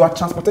you. You are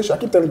transportation. I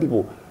keep telling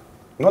people,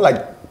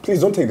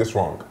 please don't take this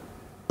wrong.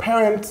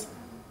 Parents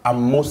are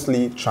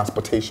mostly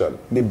transportation.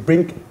 They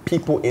bring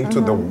people into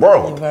the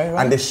world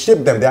and they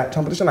ship them. They are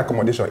transportation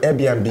accommodation,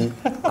 Airbnb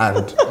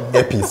and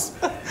Airpiece.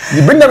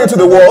 You bring them into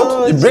the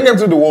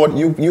world,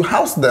 you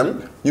house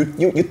them,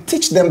 you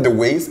teach them the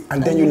ways,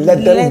 and then you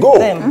let them go.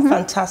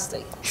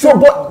 Fantastic. So,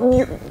 but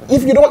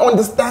if you don't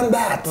understand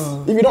that,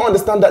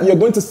 you're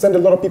going to send a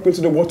lot of people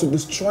into the world to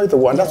destroy the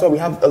world. And that's why we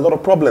have a lot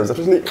of problems,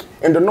 especially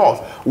in the north,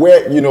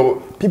 where,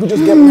 people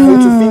just get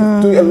married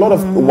to a lot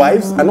of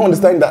wives and don't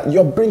understand that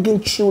you're bringing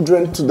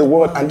children to the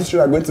world, and these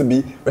children are going to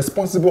be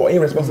responsible or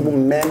irresponsible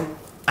men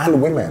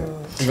and women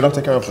if you don't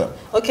take care of them.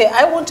 Okay,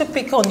 I want to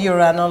pick on your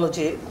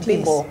analogy,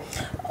 people,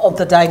 of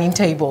the dining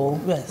table.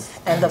 Yes.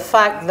 And the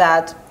fact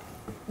that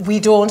we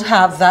don't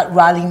have that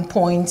rallying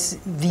point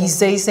these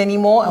days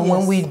anymore, and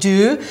when we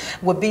do,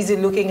 we're busy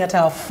looking at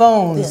our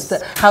phones,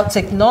 how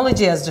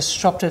technology has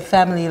disrupted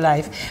family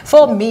life.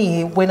 For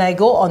me, when I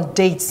go on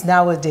dates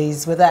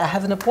nowadays, whether I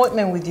have an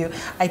appointment with you,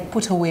 I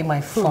put away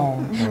my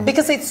phone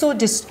because it's so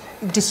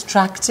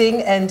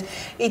distracting, and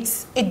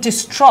it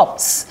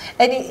disrupts,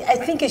 and I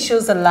think it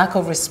shows a lack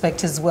of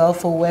respect as well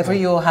for whoever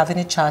you're having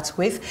a chat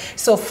with.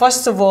 So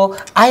first of all,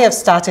 I have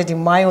started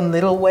in my own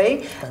little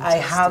way. I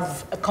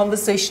have a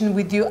conversation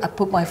with you, I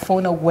put my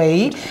phone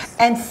away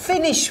and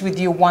finish with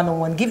you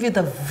one-on-one, give you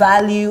the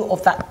value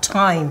of that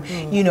time,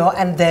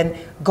 and then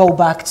go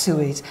back to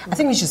it. I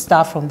think we should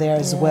start from there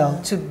as well,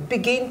 to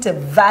begin to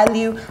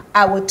value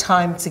our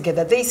time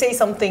together. They say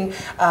something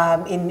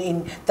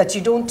in that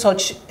you don't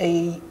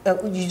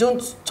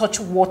touch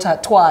water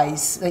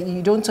twice, that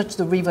you don't touch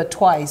the river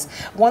twice.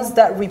 Once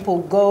that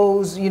ripple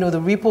goes,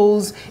 the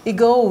ripples, it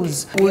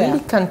goes. We really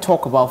can't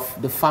talk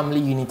about the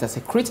family unit as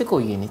a critical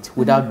unit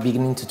without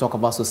beginning to talk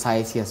about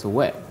society as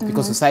well,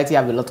 because society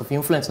have a lot of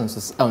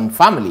influence on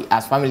family,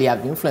 as family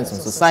have influence on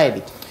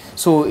society.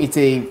 So it's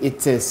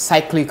a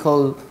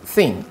cyclical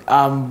thing.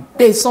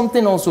 There's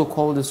something also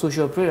called the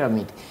social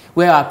pyramid,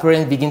 where our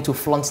parents begin to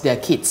flaunt their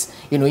kids,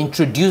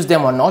 introduce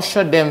them and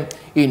usher them,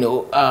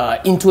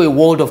 into a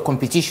world of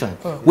competition,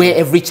 where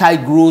every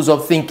child grows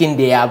up thinking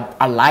they are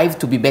alive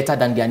to be better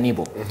than their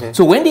neighbor.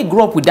 So when they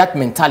grow up with that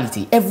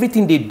mentality,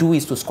 everything they do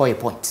is to score a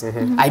point.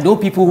 I know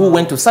people who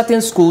went to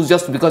certain schools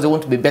just because they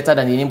want to be better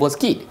than the neighbor's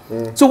kid.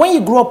 So when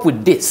you grow up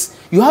with this,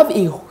 you have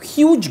a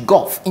huge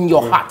gulf in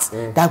your heart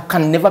that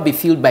can never be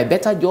filled by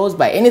better jobs,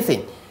 by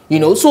anything.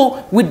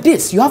 So with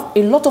this, you have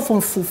a lot of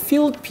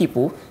unfulfilled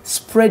people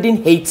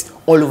spreading hate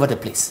all over the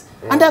place.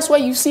 And that's why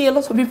you see a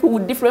lot of people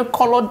with different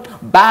colored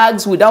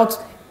bags, without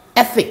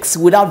ethics,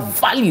 without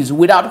values,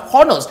 without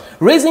honors,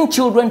 raising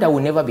children that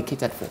will never be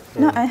catered for.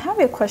 Now, I have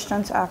a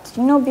question to ask,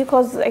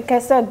 because like I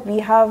said, we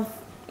have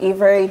a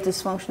very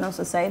dysfunctional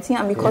society,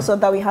 and because of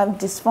that we have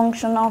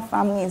dysfunctional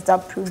families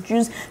that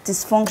produce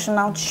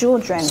dysfunctional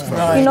children.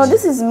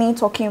 This is me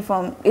talking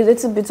from a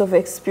little bit of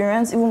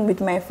experience, even with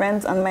my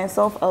friends and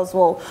myself as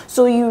well.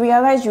 So you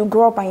realize, you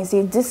grow up and you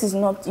say, this is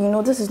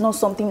not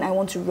something I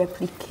want to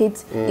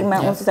replicate in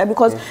my own society,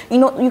 because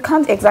you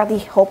can't exactly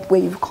help where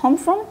you've come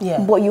from,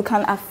 but you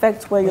can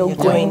affect where you're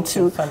going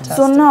to.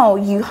 So now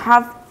you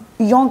have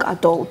young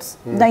adults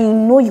that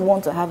you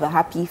want to have a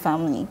happy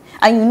family,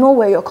 and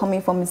where you're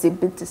coming from is a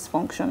bit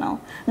dysfunctional.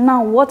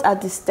 Now, what are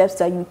the steps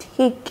that you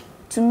take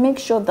to make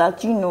sure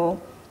that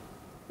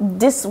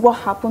this what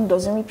happened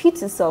doesn't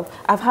repeat itself?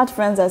 I've had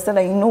friends that said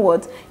that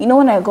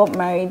when I got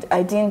married,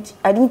 I didn't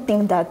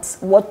think that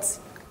what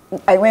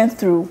I went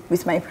through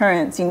with my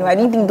parents, I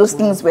didn't think those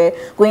things were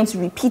going to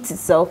repeat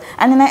itself.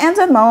 And then I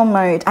entered my own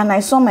marriage and I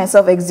saw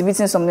myself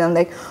exhibiting something. I'm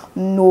like,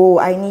 no,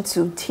 I need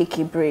to take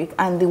a break.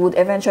 And they would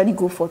eventually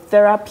go for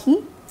therapy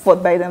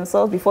by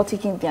themselves before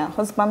taking their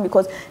husband,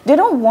 because they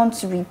don't want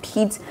to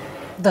repeat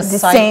the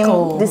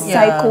cycle.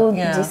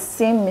 The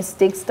same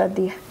mistakes that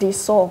they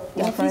saw.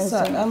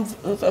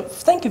 Nafisa,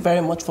 thank you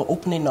very much for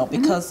opening up,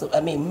 because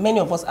I mean, many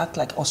of us act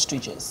like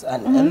ostriches,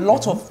 and a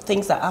lot of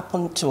things that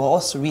happen to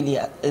us really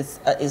is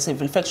a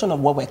reflection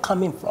of where we're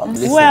coming from.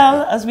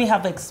 Well, as we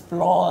have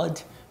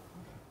explored,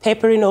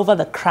 papering over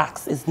the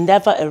cracks is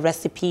never a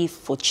recipe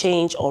for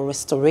change or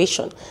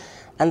restoration,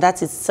 and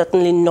that is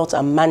certainly not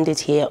a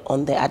mandate here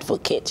on The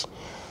Advocate.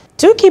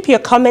 Do keep your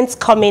comments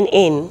coming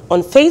in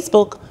on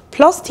Facebook,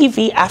 Plus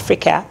TV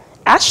Africa,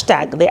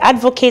 hashtag The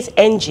Advocate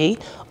NG,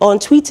 or on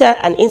Twitter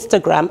and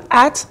Instagram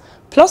at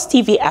Plus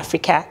TV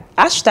Africa,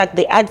 hashtag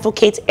The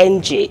Advocate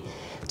NG.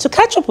 To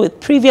catch up with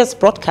previous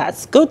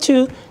broadcasts, go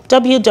to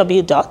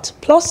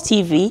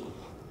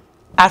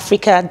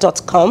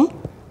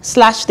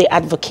www.plustvafrica.com/The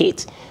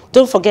Advocate.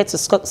 Don't forget to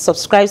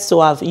subscribe to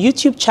our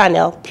YouTube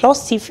channel,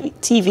 Plus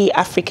TV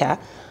Africa.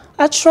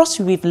 I trust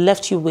we've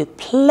left you with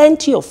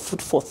plenty of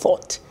food for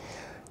thought.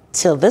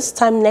 Till this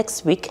time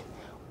next week,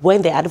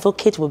 when The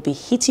Advocate will be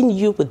hitting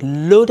you with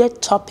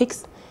loaded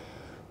topics,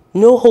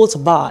 no holds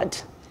barred.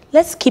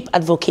 Let's keep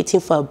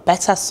advocating for a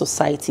better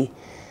society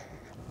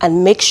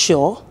and make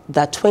sure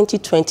that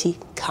 2020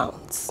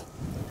 counts.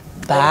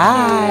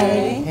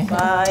 Bye.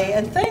 Bye,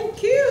 and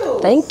thank you.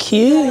 Thank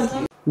you.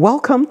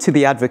 Welcome to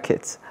The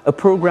Advocate, a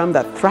program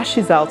that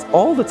thrashes out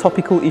all the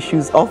topical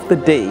issues of the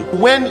day.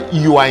 When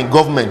you are in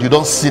government, you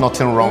don't see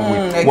nothing wrong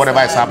with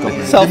whatever is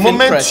happening. The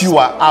moment you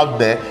are out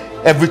there,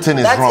 everything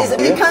is wrong.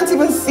 You can't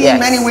even see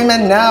many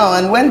women now,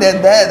 and when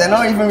they're there, they're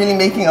not even really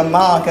making a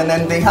mark, and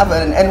then they have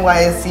an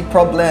NYSC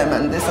problem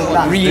and this and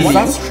that. Really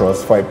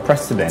disastrous for a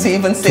president to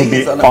even say to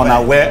be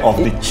unaware of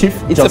the chief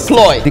It's justice. a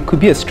ploy. It could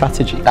be a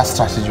strategy. That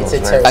strategy was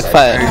very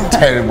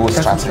terrible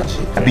strategy.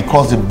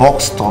 Because the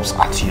buck stops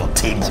at your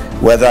table.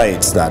 Whether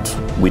it's that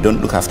we don't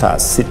look after our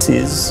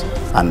cities,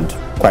 and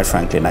quite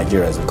frankly,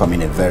 Nigeria is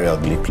becoming a very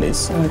ugly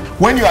place.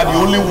 When you are the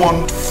only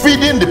one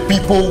feeding the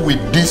people with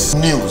this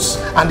news,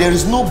 and there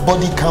is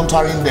nobody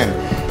countering them,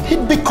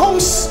 it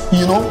becomes,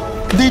 the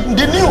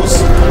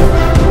news.